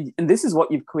thing. And this is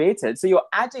what you've created. So you're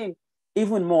adding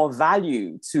even more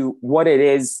value to what it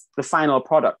is, the final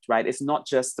product, right? It's not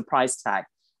just the price tag.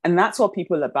 And that's what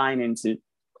people are buying into.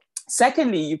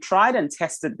 Secondly, you tried and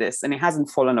tested this and it hasn't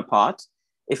fallen apart.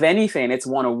 If anything, it's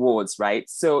won awards, right?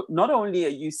 So not only are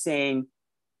you saying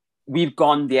we've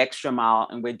gone the extra mile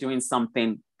and we're doing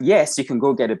something, yes, you can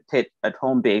go get a pit at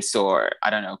home base or, I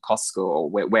don't know, Costco or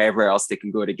wherever else they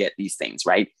can go to get these things,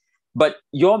 right? But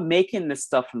you're making this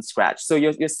stuff from scratch. So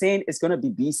you're saying it's going to be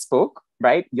bespoke,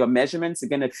 right? Your measurements are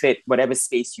going to fit whatever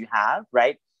space you have,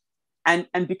 right? And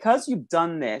because you've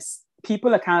done this,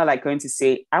 people are kind of like going to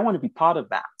say, I want to be part of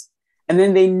that. And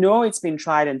then they know it's been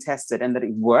tried and tested and that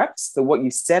it works. So what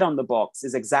you said on the box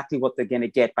is exactly what they're going to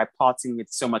get by parting with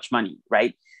so much money,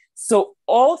 right? So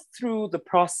all through the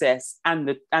process and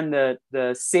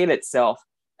the sale itself,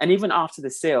 and even after the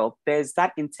sale, there's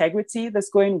that integrity that's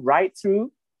going right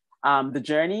through the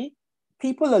journey.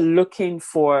 People are looking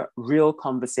for real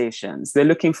conversations. They're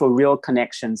looking for real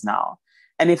connections now.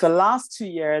 And if the last 2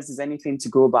 years is anything to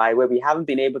go by, where we haven't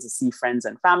been able to see friends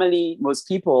and family, most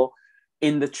people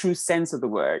in the true sense of the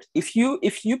word, if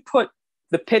you put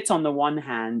the pit on the one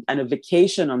hand and a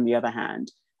vacation on the other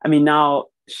hand, I mean, now,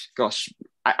 gosh,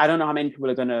 I don't know how many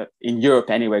people are going to, in Europe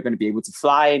anyway, going to be able to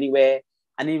fly anywhere.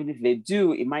 And even if they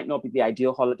do, it might not be the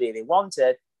ideal holiday they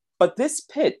wanted. But this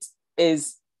pit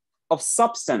is of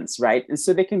substance, right? And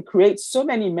so they can create so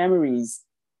many memories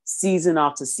season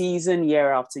after season,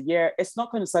 year after year. It's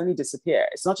not going to suddenly disappear.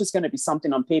 It's not just going to be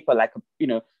something on paper like,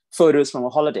 photos from a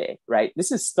holiday, right?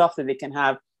 This is stuff that they can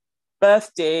have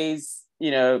birthdays,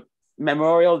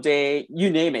 Memorial Day, you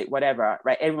name it, whatever,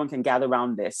 right? Everyone can gather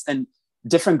around this and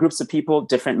different groups of people,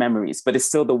 different memories, but it's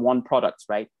still the one product,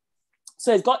 right?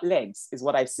 So it's got legs is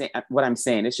what I'm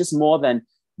saying. It's just more than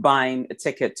buying a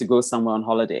ticket to go somewhere on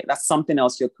holiday. That's something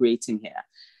else you're creating here.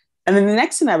 And then the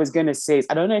next thing I was going to say is,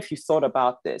 I don't know if you thought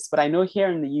about this, but I know here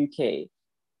in the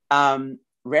UK,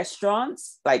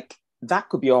 restaurants, like that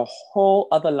could be a whole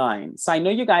other line. So I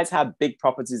know you guys have big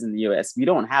properties in the US. We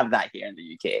don't have that here in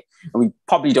the UK. And we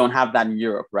probably don't have that in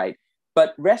Europe, right?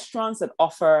 But restaurants that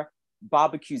offer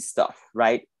barbecue stuff,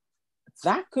 right?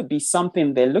 That could be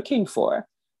something they're looking for.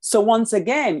 So once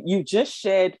again, you just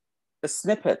shared a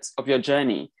snippet of your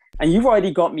journey. And you've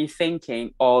already got me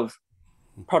thinking of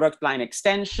product line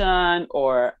extension,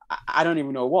 or I don't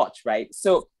even know what, right?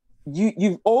 So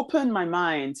you've opened my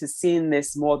mind to seeing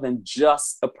this more than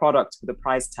just a product with a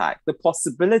price tag. The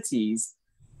possibilities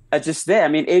are just there. I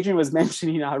mean, Adrian was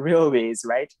mentioning our railways,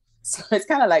 right? So it's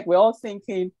kind of like we're all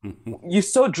thinking, you've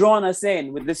so drawn us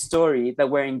in with this story that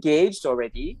we're engaged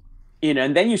already,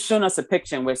 and then you've shown us a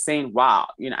picture and we're saying, wow,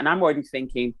 and I'm already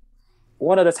thinking,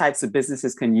 what other types of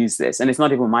businesses can use this? And it's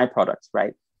not even my product,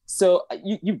 right? So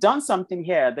you've done something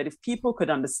here that if people could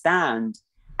understand,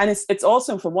 and it's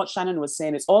also, from what Shannon was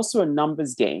saying, it's also a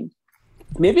numbers game.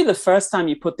 Maybe the first time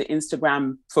you put the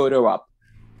Instagram photo up,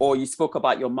 or you spoke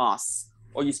about your masks,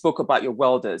 or you spoke about your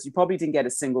welders, you probably didn't get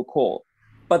a single call.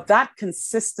 But that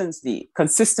consistency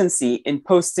in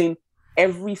posting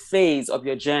every phase of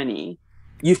your journey,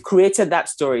 you've created that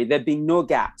story. There've been no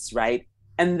gaps, right?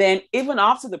 And then even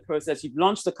after the process, you've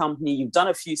launched the company, you've done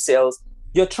a few sales,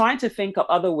 you're trying to think of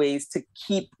other ways to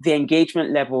keep the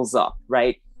engagement levels up,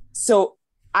 right? So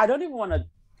I don't even want to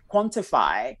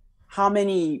quantify how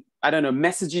many,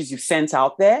 messages you've sent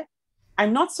out there.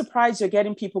 I'm not surprised you're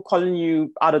getting people calling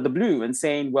you out of the blue and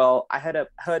saying, well, I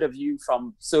heard of you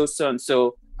from so,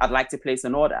 I'd like to place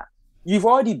an order. You've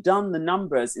already done the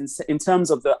numbers in terms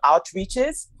of the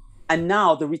outreaches, and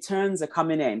now the returns are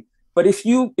coming in. But if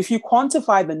you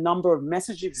quantify the number of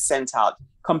messages you sent out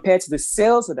compared to the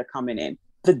sales that are coming in,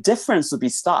 the difference will be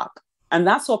stark. And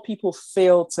that's what people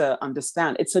fail to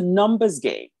understand. It's a numbers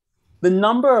game. The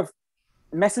number of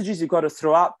messages you've got to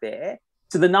throw out there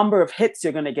to the number of hits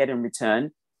you're going to get in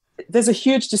return, there's a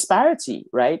huge disparity,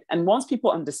 right? And once people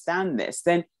understand this,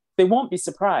 then they won't be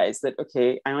surprised that,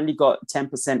 okay, I only got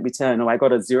 10% return, or I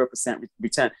got a 0%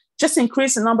 return. Just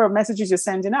increase the number of messages you're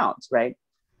sending out, right?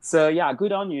 So yeah,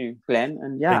 good on you, Glenn.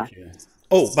 And yeah. Thank you.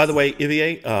 Oh, by the way,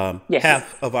 Ivier, yes.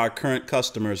 Half of our current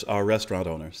customers are restaurant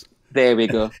owners. There we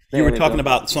go. You were talking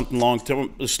about something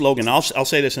long-term slogan. I'll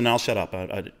say this and I'll shut up.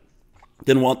 I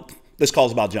didn't want, this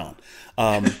call's about John.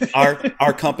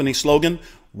 Our company slogan,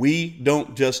 we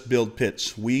don't just build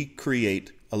pits, we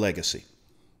create a legacy.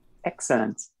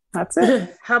 Excellent. That's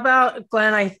it. How about,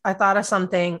 Glenn, I thought of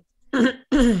something.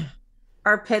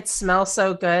 Our pits smell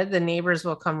so good, the neighbors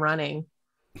will come running.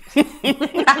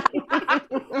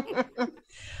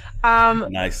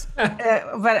 Nice.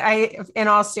 But in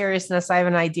all seriousness, I have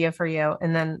an idea for you.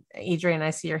 And then Adrian,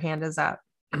 I see your hand is up.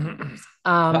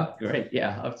 Great.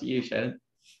 Yeah. After you, Shannon.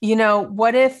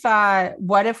 What if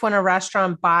when a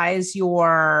restaurant buys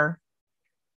your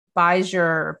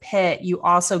pit, you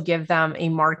also give them a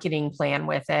marketing plan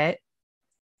with it,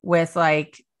 with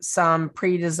like some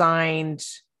pre-designed,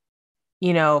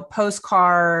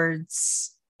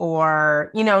 postcards,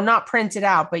 or, not printed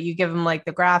out, but you give them like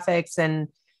the graphics and,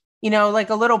 like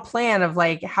a little plan of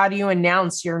like, how do you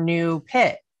announce your new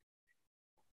pit,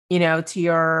 to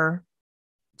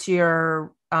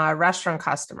your restaurant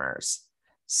customers.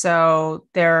 So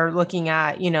they're looking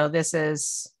at, this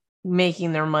is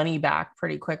making their money back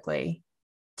pretty quickly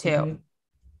too. Mm-hmm.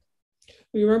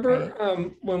 You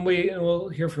remember when we'll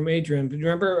hear from Adrian, but you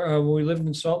remember when we lived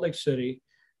in Salt Lake City,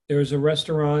 there was a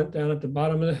restaurant down at the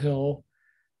bottom of the hill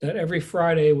that every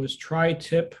Friday was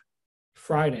Tri-Tip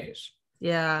Fridays.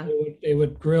 Yeah. They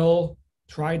would grill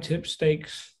Tri-Tip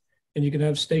steaks, and you could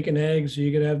have steak and eggs, or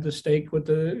you could have the steak with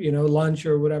the, lunch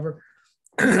or whatever.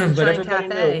 But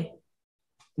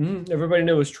everybody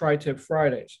knew it was Tri-Tip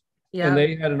Fridays. Yeah. And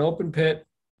they had an open pit,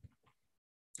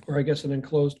 or I guess an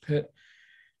enclosed pit,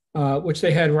 which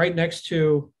they had right next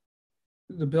to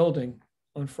the building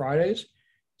on Fridays,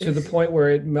 to the point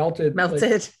where it melted.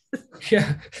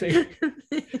 Yeah.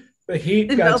 The heat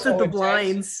got melted the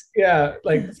blinds. Yeah,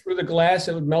 like through the glass,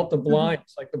 it would melt the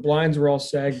blinds. Like the blinds were all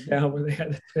sagged down when they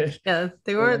had the pit. Yeah,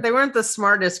 they weren't the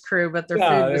smartest crew, but their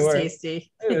food was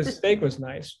tasty. The steak was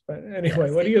nice. But anyway,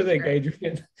 yes, what do you think,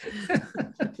 Adrian?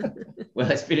 Well,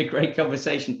 it's been a great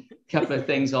conversation. A couple of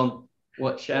things on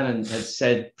what Shannon had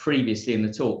said previously in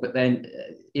the talk, but then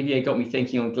Ivier got me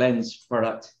thinking on Glenn's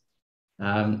product.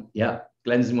 Glenn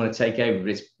doesn't want to take over,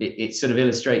 but it sort of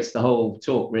illustrates the whole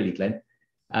talk, really, Glenn.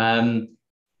 I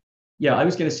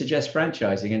was going to suggest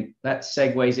franchising, and that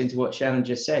segues into what Shannon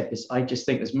just said, because I just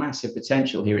think there's massive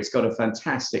potential here. It's got a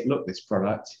fantastic look, this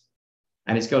product,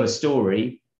 and it's got a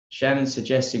story. Shannon's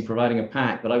suggesting providing a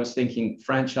pack, but I was thinking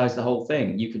franchise the whole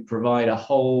thing. You could provide a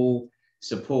whole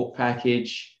support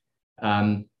package,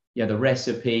 the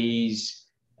recipes,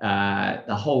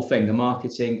 the whole thing, the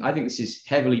marketing. I think this is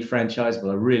heavily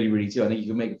franchisable. I really, really do. I think you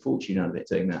can make a fortune out of it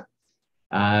doing that.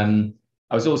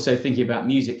 I was also thinking about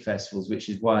music festivals, which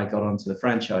is why I got onto the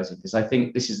franchising, because I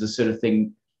think this is the sort of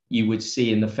thing you would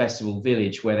see in the festival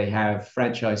village where they have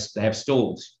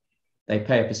stalls. They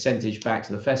pay a percentage back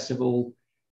to the festival.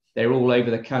 They're all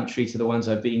over the country. To the ones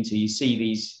I've been to, you see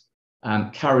these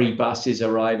curry buses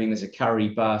arriving. There's a curry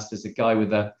bus. There's a guy with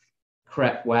the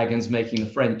crepe wagons making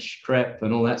the French crepe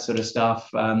and all that sort of stuff.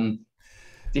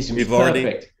 This would be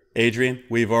perfect. Adrian,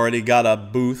 we've already got a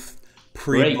booth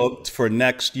pre-booked for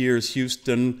next year's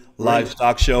Houston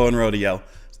Livestock Show and Rodeo.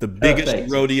 It's the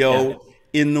biggest rodeo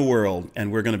in the world,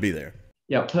 and we're going to be there.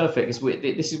 Yeah, perfect.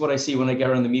 This is what I see when I go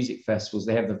around the music festivals.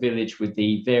 They have the village with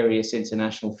the various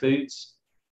international foods,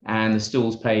 and the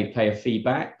stalls pay a fee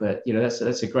back. But you know,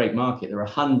 that's a great market. There are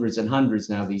hundreds and hundreds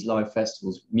now of these live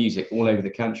festivals, music all over the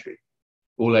country,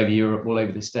 all over Europe, all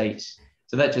over the States.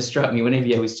 So that just struck me when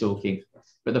Evie was talking.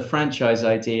 But the franchise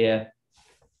idea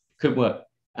could work.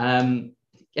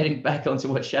 Getting back onto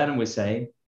what Shannon was saying,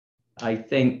 I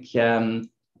think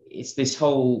it's this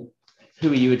whole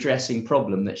who are you addressing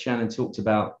problem that Shannon talked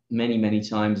about many, many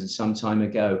times and some time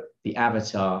ago, the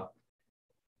avatar.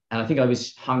 And I think I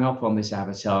was hung up on this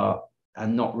avatar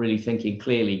and not really thinking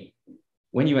clearly.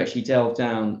 When you actually delve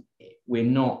down, we're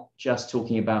not just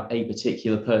talking about a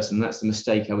particular person. That's the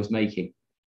mistake I was making.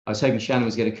 I was hoping Shannon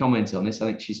was going to comment on this. I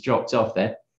think she's dropped off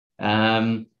there.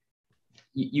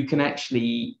 You can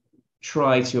actually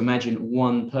try to imagine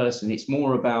one person. It's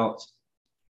more about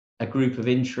a group of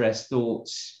interests,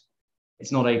 thoughts.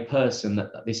 It's not a person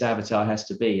that this avatar has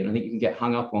to be. And I think you can get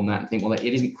hung up on that and think, well, it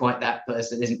isn't quite that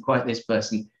person, it isn't quite this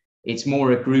person. It's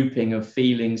more a grouping of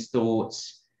feelings,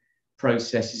 thoughts,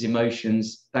 processes,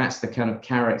 emotions. That's the kind of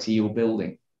character you're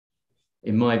building,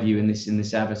 in my view, in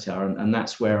this avatar. And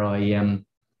that's where I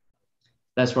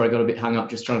got a bit hung up,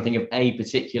 just trying to think of a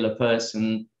particular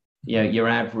person, you know, your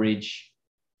average,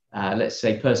 let's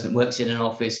say, person that works in an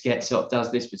office, gets up,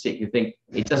 does this particular thing.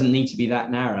 It doesn't need to be that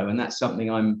narrow. And that's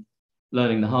something I'm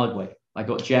learning the hard way. I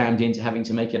got jammed into having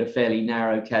to make it a fairly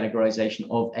narrow categorization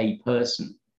of a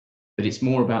person, but it's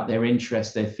more about their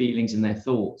interests, their feelings, and their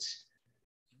thoughts.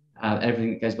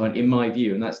 Everything that goes behind, in my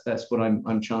view, and that's what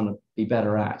I'm trying to be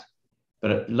better at.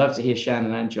 But I'd love to hear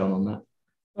Shannon and John on that.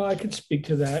 Well, I could speak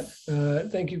to that.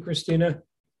 Thank you, Christina.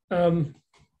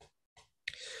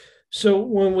 So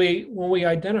when we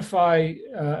identify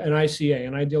an ICA,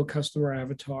 an ideal customer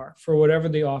avatar, for whatever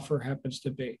the offer happens to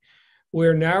be,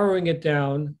 we're narrowing it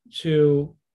down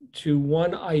to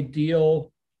one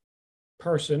ideal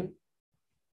person,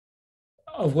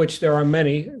 of which there are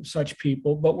many such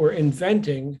people, but we're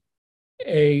inventing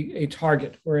a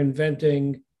target. We're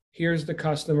inventing, here's the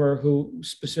customer who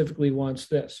specifically wants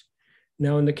this.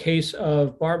 Now, in the case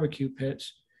of barbecue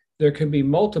pits, there can be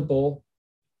multiple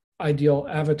ideal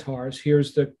avatars.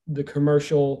 Here's the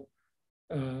commercial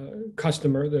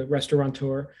customer, the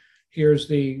restaurateur. Here's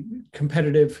the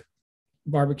competitive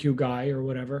barbecue guy or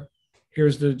whatever.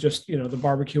 Here's the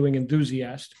barbecuing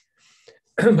enthusiast.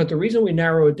 But the reason we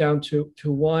narrow it down to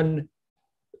one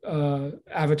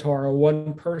avatar or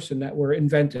one person that we're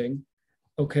inventing,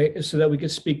 okay, is so that we can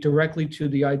speak directly to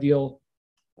the ideal,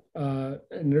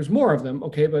 and there's more of them,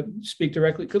 okay, but speak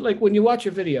directly. Like when you watch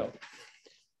a video,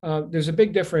 there's a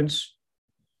big difference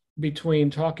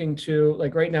between talking to,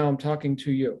 like right now I'm talking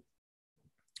to you.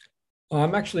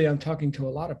 I'm talking to a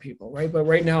lot of people, right? But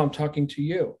right now I'm talking to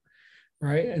you,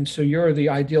 right? And so you're the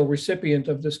ideal recipient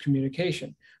of this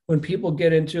communication. When people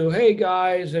get into, hey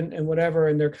guys, and whatever,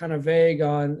 and they're kind of vague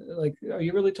on, like, are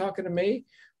you really talking to me?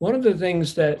 One of the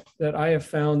things that I have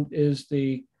found is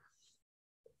the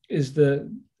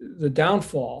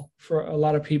downfall for a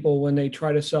lot of people when they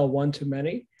try to sell one to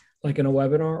many, like in a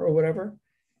webinar or whatever,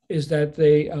 is that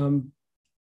they, and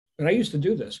I used to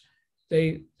do this,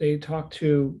 they talk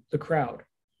to the crowd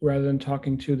rather than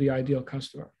talking to the ideal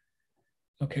customer.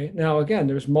 Okay, now again,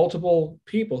 there's multiple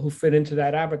people who fit into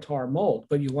that avatar mold,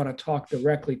 but you want to talk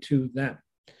directly to them.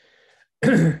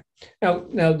 now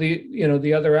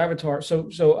the other avatar. So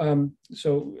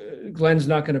Glenn's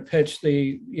not going to pitch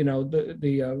the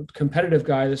competitive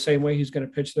guy the same way he's going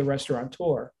to pitch the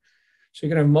restaurateur. So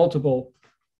you're going to have multiple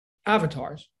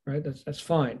avatars, right? That's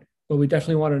fine, but we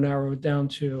definitely want to narrow it down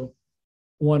to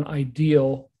one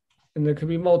ideal, and there could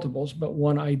be multiples, but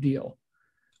one ideal.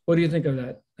 What do you think of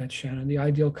that, Shannon? The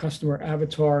ideal customer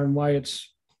avatar and why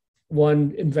it's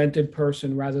one invented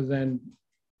person rather than,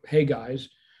 hey guys.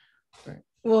 Right.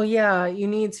 Well, yeah, you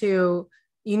need to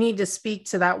speak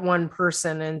to that one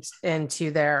person and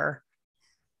to their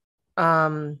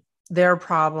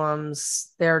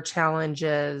problems, their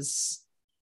challenges,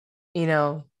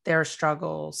 their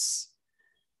struggles,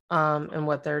 and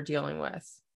what they're dealing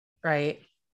with, right?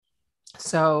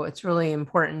 So it's really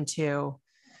important to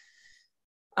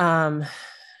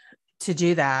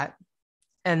do that.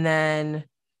 And then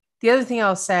The other thing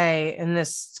I'll say, and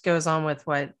this goes on with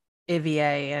what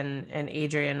Ivier and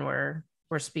Adrian were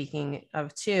speaking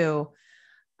of too,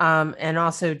 and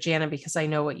also Jana, because I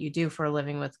know what you do for a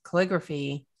living with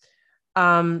calligraphy,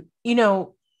 you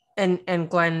know, and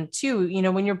Glenn too, you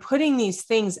know, when you're putting these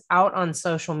things out on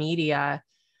social media,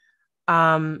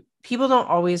 people don't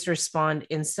always respond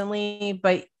instantly,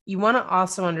 but you want to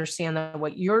also understand that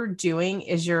what you're doing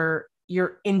is you're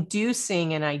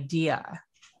inducing an idea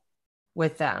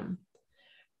with them,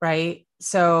 right?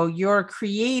 So you're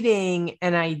creating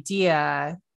an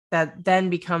idea that then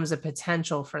becomes a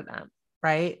potential for them,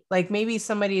 right? Like maybe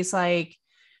somebody's like,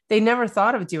 they never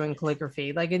thought of doing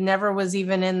calligraphy. Like it never was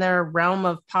even in their realm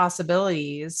of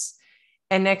possibilities.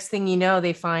 And next thing you know,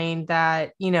 they find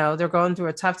that, you know, they're going through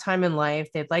a tough time in life.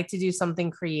 They'd like to do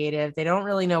something creative. They don't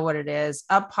really know what it is.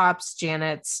 Up pops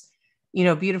Janet's, you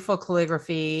know, beautiful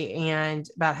calligraphy and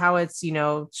about how it's, you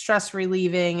know, stress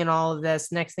relieving and all of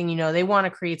this. Next thing you know, they want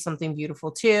to create something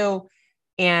beautiful too.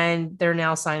 And they're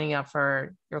now signing up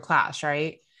for your class,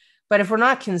 right? But if we're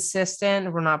not consistent,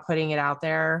 if we're not putting it out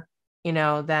there, you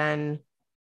know, then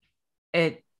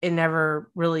it never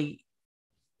really,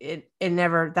 it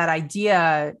never, that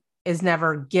idea is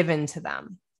never given to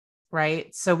them,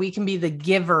 right? So we can be the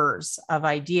givers of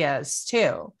ideas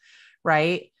too,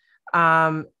 right?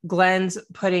 Glenn's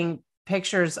putting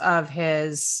pictures of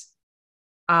his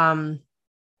equipment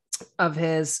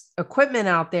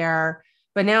out there,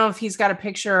 but now if he's got a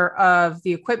picture of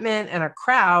the equipment and a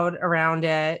crowd around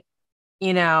it,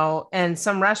 you know, and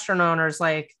some restaurant owners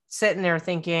like sitting there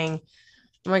thinking,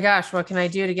 oh my gosh, what can I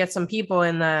do to get some people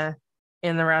in the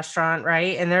restaurant,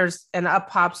 right? And up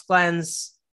pops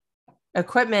Glenn's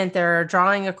equipment, they're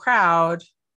drawing a crowd,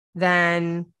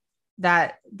 then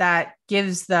that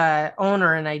gives the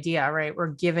owner an idea, right? We're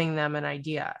giving them an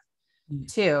idea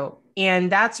too.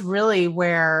 And that's really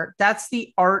where, that's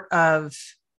the art of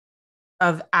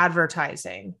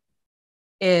advertising,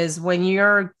 is when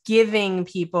you're giving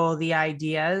people the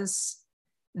ideas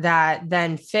that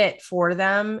then fit for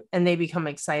them and they become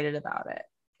excited about it.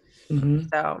 Mm-hmm.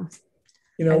 So,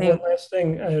 you know, one last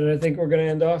thing, and I think we're going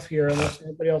to end off here unless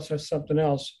anybody else has something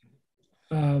else.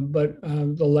 But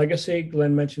the legacy,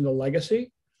 Glenn mentioned the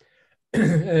legacy.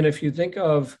 And if you think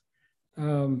of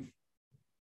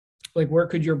like, where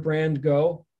could your brand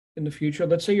go in the future?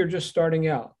 Let's say you're just starting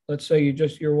out. Let's say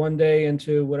you're one day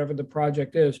into whatever the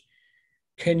project is.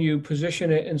 Can you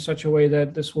position it in such a way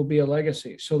that this will be a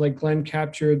legacy? So like Glenn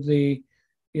captured the,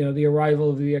 you know, the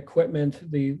arrival of the equipment,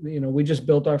 we just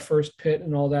built our first pit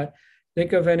and all that.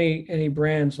 Think of any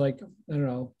brands like, I don't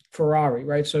know, Ferrari,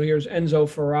 right? So here's Enzo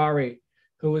Ferrari,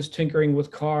 who was tinkering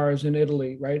with cars in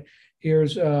Italy, right?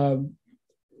 Here's, the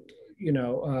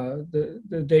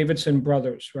Davidson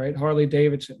brothers, right? Harley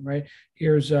Davidson, right?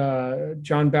 Here's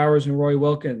John Bowers and Roy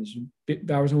Wilkins,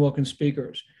 Bowers and Wilkins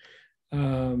speakers.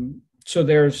 So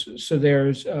there's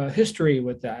history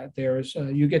with that. There's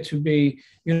you're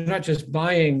not just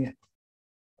buying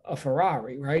a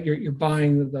Ferrari, right? You're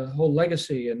buying the whole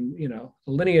legacy and, you know,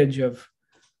 the lineage of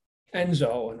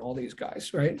Enzo and all these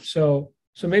guys, right? So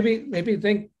maybe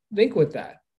think with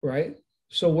that, right?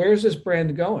 So where's this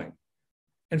brand going?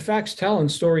 And facts tell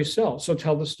and stories sell. So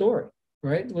tell the story,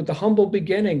 right? With the humble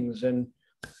beginnings and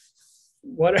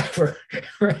whatever,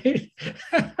 right?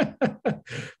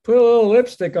 Put a little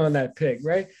lipstick on that pig,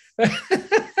 right?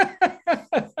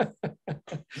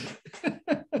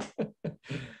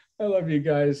 I love you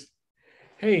guys.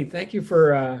 Hey, thank you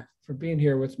for being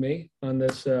here with me on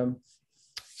this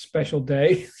special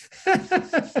day. I'm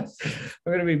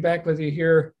going to be back with you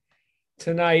here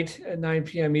tonight at 9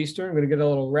 p.m. Eastern. I'm going to get a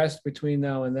little rest between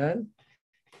now and then.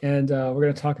 And we're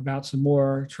going to talk about some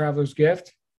more Traveler's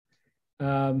Gift.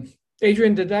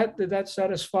 Adrian, did that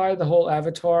satisfy the whole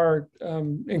avatar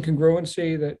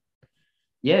incongruency that?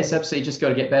 Yes, absolutely. Just got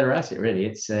to get better at it, really.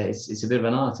 It's a bit of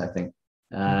an art, I think.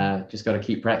 Just got to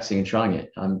keep practicing and trying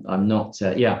it. I'm not,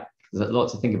 there's a lot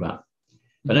to think about.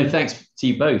 But no, thanks to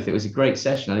you both. It was a great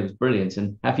session. It was brilliant.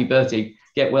 And happy birthday.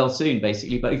 Get well soon,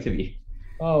 basically, both of you.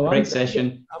 Oh, great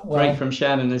session. Great from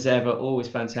Shannon as ever. Always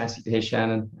fantastic to hear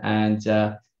Shannon.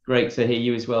 And great to hear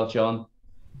you as well, John.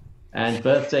 And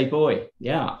birthday boy.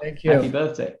 Yeah. Thank you. Happy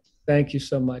birthday. Thank you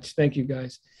so much. Thank you,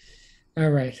 guys. All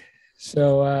right.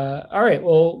 So, all right.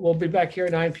 We'll be back here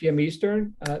at 9 p.m.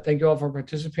 Eastern. Thank you all for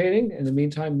participating. In the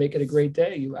meantime, make it a great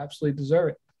day. You absolutely deserve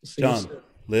it. John,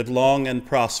 live long and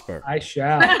prosper. I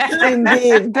shall.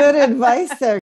 Indeed. Good advice there.